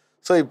 ஓகே,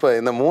 ஸோ இப்போ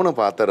இந்த 3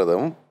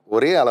 பாத்திரத்தும்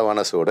ஒரே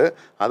அளவான சூடு.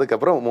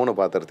 அதுக்கப்புறம் 3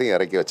 பாத்திரத்தையும்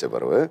இறக்கி வச்ச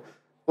பிறகு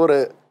ஒரு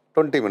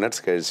 20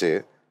 மினிட்ஸ் கழித்து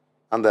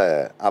அந்த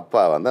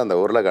அப்பா வந்து அந்த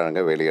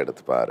உருளைக்கிழங்கை வெளியே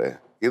எடுத்துப்பார்.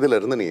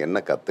 இதிலேருந்து நீ என்ன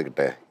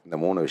கற்றுக்கிட்ட, இந்த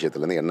 3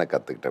 விஷயத்துலேருந்து என்ன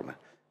கற்றுக்கிட்டேன்னு,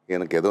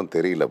 எனக்கு எதுவும்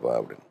தெரியலப்பா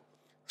அப்படின்னு.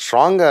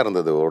 ஸ்ட்ராங்காக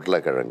இருந்தது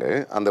உருளைக்கிழங்கு,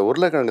 அந்த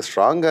உருளைக்கிழங்கு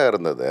ஸ்ட்ராங்காக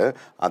இருந்தது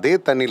அதே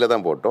தண்ணியில்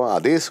தான் போட்டோம்,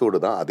 அதே சூடு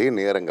தான், அதே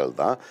நேரங்கள்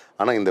தான்.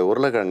 ஆனால் இந்த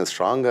உருளைக்கிழங்கு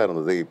ஸ்ட்ராங்காக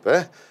இருந்தது இப்போ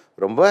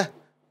ரொம்ப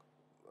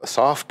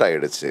சாஃப்ட்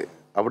ஆகிடுச்சு,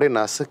 அப்படியே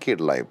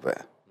நசுக்கிடலாம் இப்போ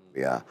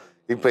இல்லையா.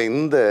 இப்போ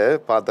இந்த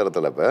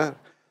பாத்திரத்தில் இப்போ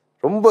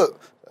ரொம்ப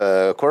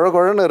குழ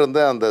குழன்னு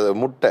இருந்த அந்த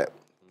முட்டை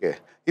ஓகே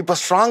இப்போ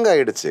ஸ்ட்ராங்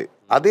ஆகிடுச்சு,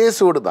 அதே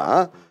சூடு தான்,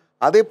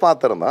 அதே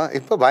பாத்திரம் தான்,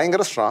 இப்போ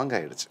பயங்கர ஸ்ட்ராங்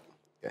ஆகிடுச்சு.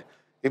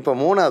 இப்போ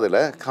 3ஆவதுல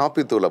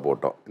காப்பி தூளை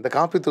போட்டோம். இந்த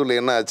காப்பி தூள்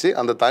என்ன ஆச்சு,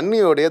 அந்த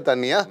தண்ணியோடைய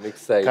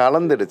தண்ணியாக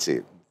கலந்துடுச்சு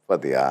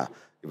பார்த்தியா.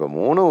 இப்போ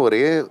 3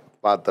 ஒரே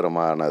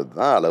பாத்திரமானது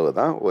தான், அளவு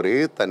தான், ஒரே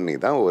தண்ணி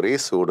தான், ஒரே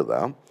சூடு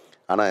தான்,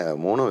 ஆனால்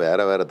 3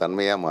 வேறு வேறு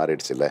தன்மையாக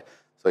மாறிடுச்சுல்ல.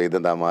 ஸோ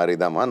இது தான் மாதிரி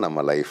தான்மா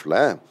நம்ம லைஃப்பில்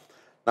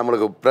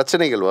நம்மளுக்கு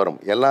பிரச்சனைகள் வரும்,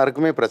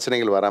 எல்லாருக்குமே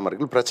பிரச்சனைகள் வராமல்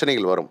இருக்கு,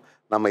 பிரச்சனைகள் வரும்.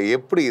 நம்ம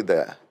எப்படி இதை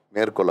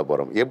மேற்கொள்ள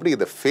போகிறோம், எப்படி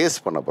இதை ஃபேஸ்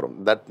பண்ண போகிறோம்,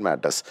 தட்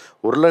மேட்டர்ஸ்.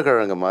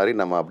 உருளைக்கிழங்கு மாதிரி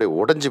நம்ம அப்படியே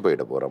உடஞ்சி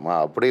போயிட போகிறோமா,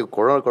 அப்படியே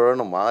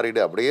குழன்னு மாறிடு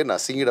அப்படியே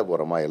நசுங்கிட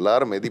போகிறோமா,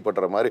 எல்லாரும்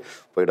மெதிப்படுற மாதிரி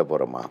போயிட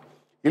போகிறோமா,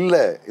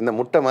 இல்லை இந்த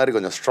முட்டை மாதிரி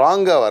கொஞ்சம்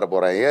ஸ்ட்ராங்காக வர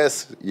போகிறேன், S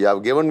you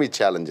have given me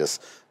challenges,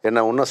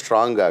 என்ன இன்னும்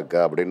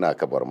ஸ்ட்ராங்காக்க அப்படின்னு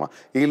ஆக்க போகிறோமா,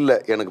 இல்லை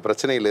எனக்கு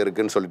பிரச்சனையில்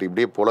இருக்குதுன்னு சொல்லிட்டு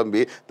இப்படியே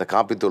புலம்பி இந்த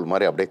காப்பித்தூள்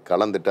மாதிரி அப்படியே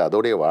கலந்துட்டு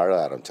அதோடைய வாழ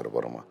ஆரம்பிச்சிட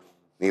போகிறோமா,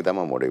 நீ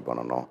தான் முடிவு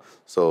பண்ணணும்.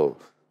 ஸோ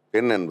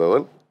பெண்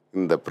என்பவள்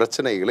இந்த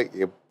பிரச்சனைகளை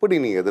எப்படி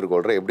நீ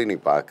எதிர்கொள்கிற, எப்படி நீ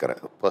பார்க்குற,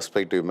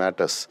 perspective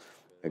matters.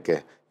 Okay,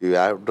 you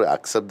have to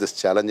accept this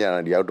challenge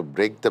and you have to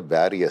break the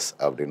barriers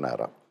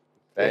அப்படின்னாராம்.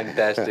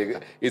 Fantastic.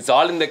 It's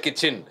all in the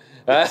kitchen.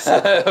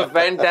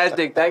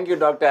 Fantastic. Thank you,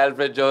 Dr.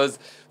 Alfred Jose.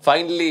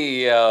 Finally,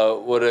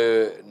 ஒரு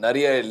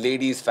நிறைய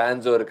லேடிஸ்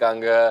ஃபேன்ஸும்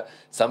இருக்காங்க.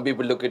 Some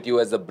people look at you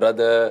as a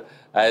brother,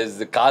 as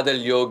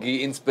காதல் யோகி,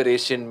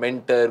 inspiration,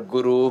 mentor,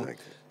 guru.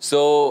 So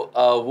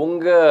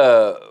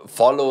உங்கள்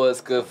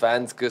ஃபாலோவர்ஸ்க்கு,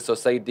 ஃபேன்ஸ்க்கு,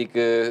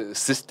 சொசைட்டிக்கு,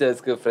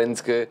 சிஸ்டர்ஸ்க்கு,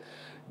 ஃப்ரெண்ட்ஸ்க்கு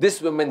this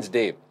women's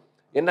day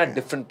என்ன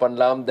different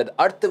பண்ணலாம், that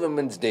அடுத்த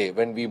women's day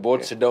when we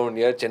both sit down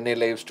here Chennai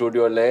live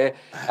ஸ்டுடியோவில்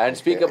and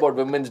speak about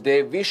women's day,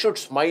 we should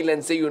smile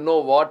and say, you know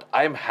what,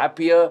 I am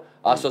happier,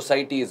 our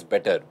society is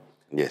better.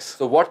 Yes.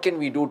 So what can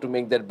we do to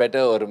make that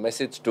better, or a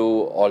message to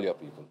all your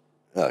people?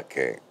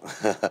 Okay.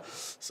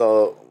 So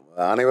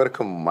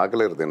அனைவருக்கும்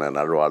மகளிர் தின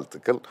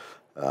நல்வாழ்த்துக்கள்.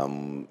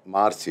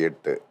 March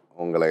 8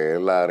 உங்களை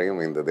எல்லாரையும்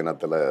இந்த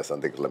தினத்தில்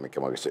சந்திக்கல மிக்க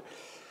மகிழ்ச்சி.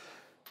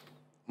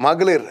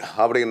 மகளிர்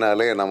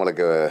அப்படின்னாலே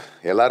நம்மளுக்கு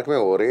எல்லாருக்குமே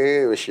ஒரே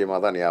விஷயமாக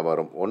தான் ஞாபகம்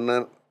வரும். ஒன்று,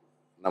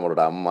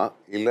 நம்மளோட அம்மா,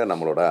 இல்லை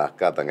நம்மளோட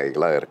அக்கா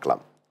தங்கைகளாக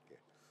இருக்கலாம்.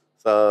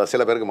 ஸோ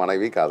சில பேருக்கு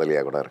மனைவி,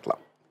 காதலியாக கூட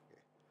இருக்கலாம்.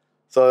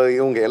 ஸோ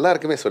இவங்க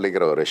எல்லாருக்குமே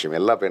சொல்லிக்கிற ஒரு விஷயம்,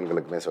 எல்லா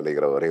பெண்களுக்குமே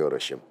சொல்லிக்கிற ஒரே ஒரு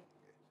விஷயம்,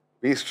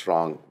 be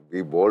strong,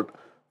 B bolt,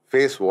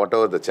 face what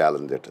ever the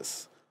challenge it is.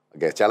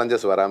 Okay,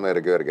 challenges வராமல்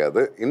இருக்கவே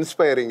இருக்காது.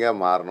 இன்ஸ்பைரிங்காக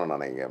மாறணும்னு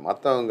நினைங்க,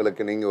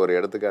 மற்றவங்களுக்கு நீங்கள் ஒரு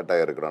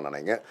எடுத்துக்காட்டாக இருக்கணும்னு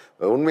நினைங்க.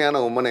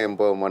 உண்மையான உமன்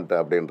எம்பவர்மெண்ட்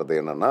அப்படின்றது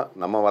என்னென்னா,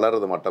 நம்ம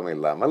வளர்றது மட்டும்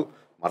இல்லாமல்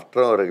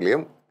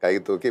மற்றவர்களையும் கை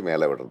தூக்கி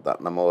மேலே விடுறது தான்.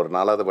 நம்ம ஒரு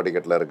 4வது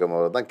படிக்கட்டில்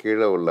இருக்கும்போது தான்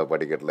கீழே உள்ள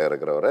படிக்கட்டில்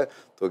இருக்கிறவரை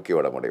தூக்கி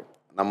விட முடியும்.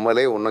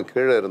 நம்மளே இன்னும்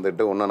கீழே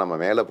இருந்துட்டு இன்னும் நம்ம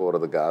மேலே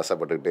போகிறதுக்கு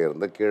ஆசைப்பட்டுக்கிட்டே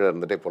இருந்து கீழே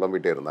இருந்துகிட்டே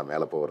புலம்பிகிட்டே இருந்தால்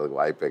மேலே போகிறதுக்கு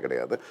வாய்ப்பே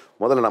கிடையாது.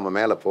 முதல்ல நம்ம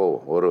மேலே போவோம்,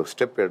 ஒரு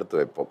ஸ்டெப்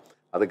எடுத்து வைப்போம்,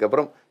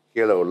 அதுக்கப்புறம்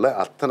கீழே உள்ள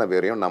அத்தனை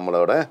பேரையும்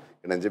நம்மளோட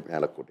இணைஞ்சு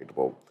மேலே கூட்டிகிட்டு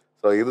போவோம்.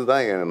 ஸோ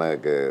இதுதான்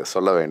எனக்கு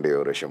சொல்ல வேண்டிய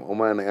ஒரு விஷயம்.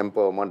 உமன்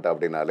எம்பவர்மெண்ட்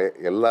அப்படின்னாலே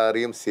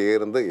எல்லாரையும்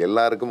சேர்ந்து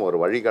எல்லாருக்கும் ஒரு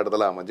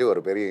வழிகாட்டுதலாக அமைஞ்சு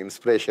ஒரு பெரிய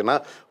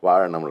இன்ஸ்பிரேஷனாக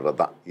வாழணுன்றது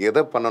தான்.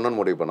 எதை பண்ணணும்னு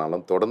முடிவு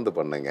பண்ணாலும் தொடர்ந்து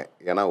பண்ணுங்க.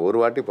 ஏன்னா ஒரு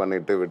வாட்டி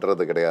பண்ணிவிட்டு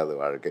விட்டுறது கிடையாது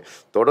வாழ்க்கை.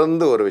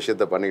 தொடர்ந்து ஒரு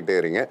விஷயத்த பண்ணிகிட்டே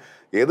இருங்க.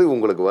 எது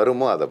உங்களுக்கு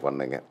வருமோ அதை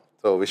பண்ணுங்க.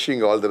 So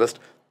wishing all the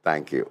best.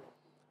 Thank you.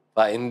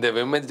 In the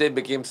Women's Day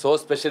became so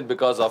special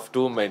because of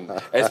two men,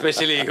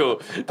 especially you.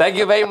 Thank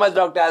you very much,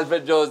 Dr.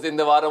 Alfred Jose. In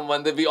the varam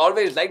vandu, we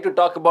always like to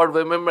talk about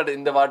women, but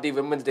in the vaati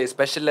Women's Day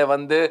special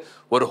vandu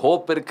ஒரு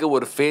hope irukku,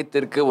 ஒரு faith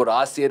irukku, ஒரு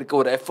ஆசை irukku,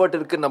 ஒரு effort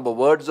irukku, நம்ம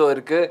words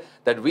irukku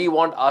that we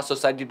want our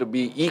society to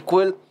be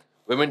equal,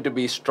 women to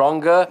be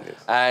stronger,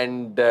 yes,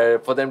 and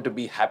for them to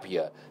be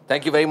happier.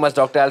 Thank you very much,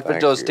 Dr. Alfred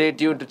Jose. Stay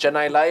tuned to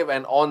Chennai Live,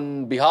 and on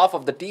behalf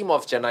of the team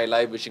of Chennai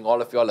Live, wishing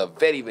all of you all a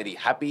very, very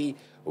happy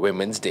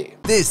Women's Day.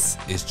 This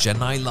is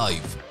Chennai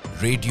Live,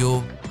 Radio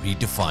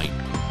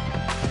Redefined.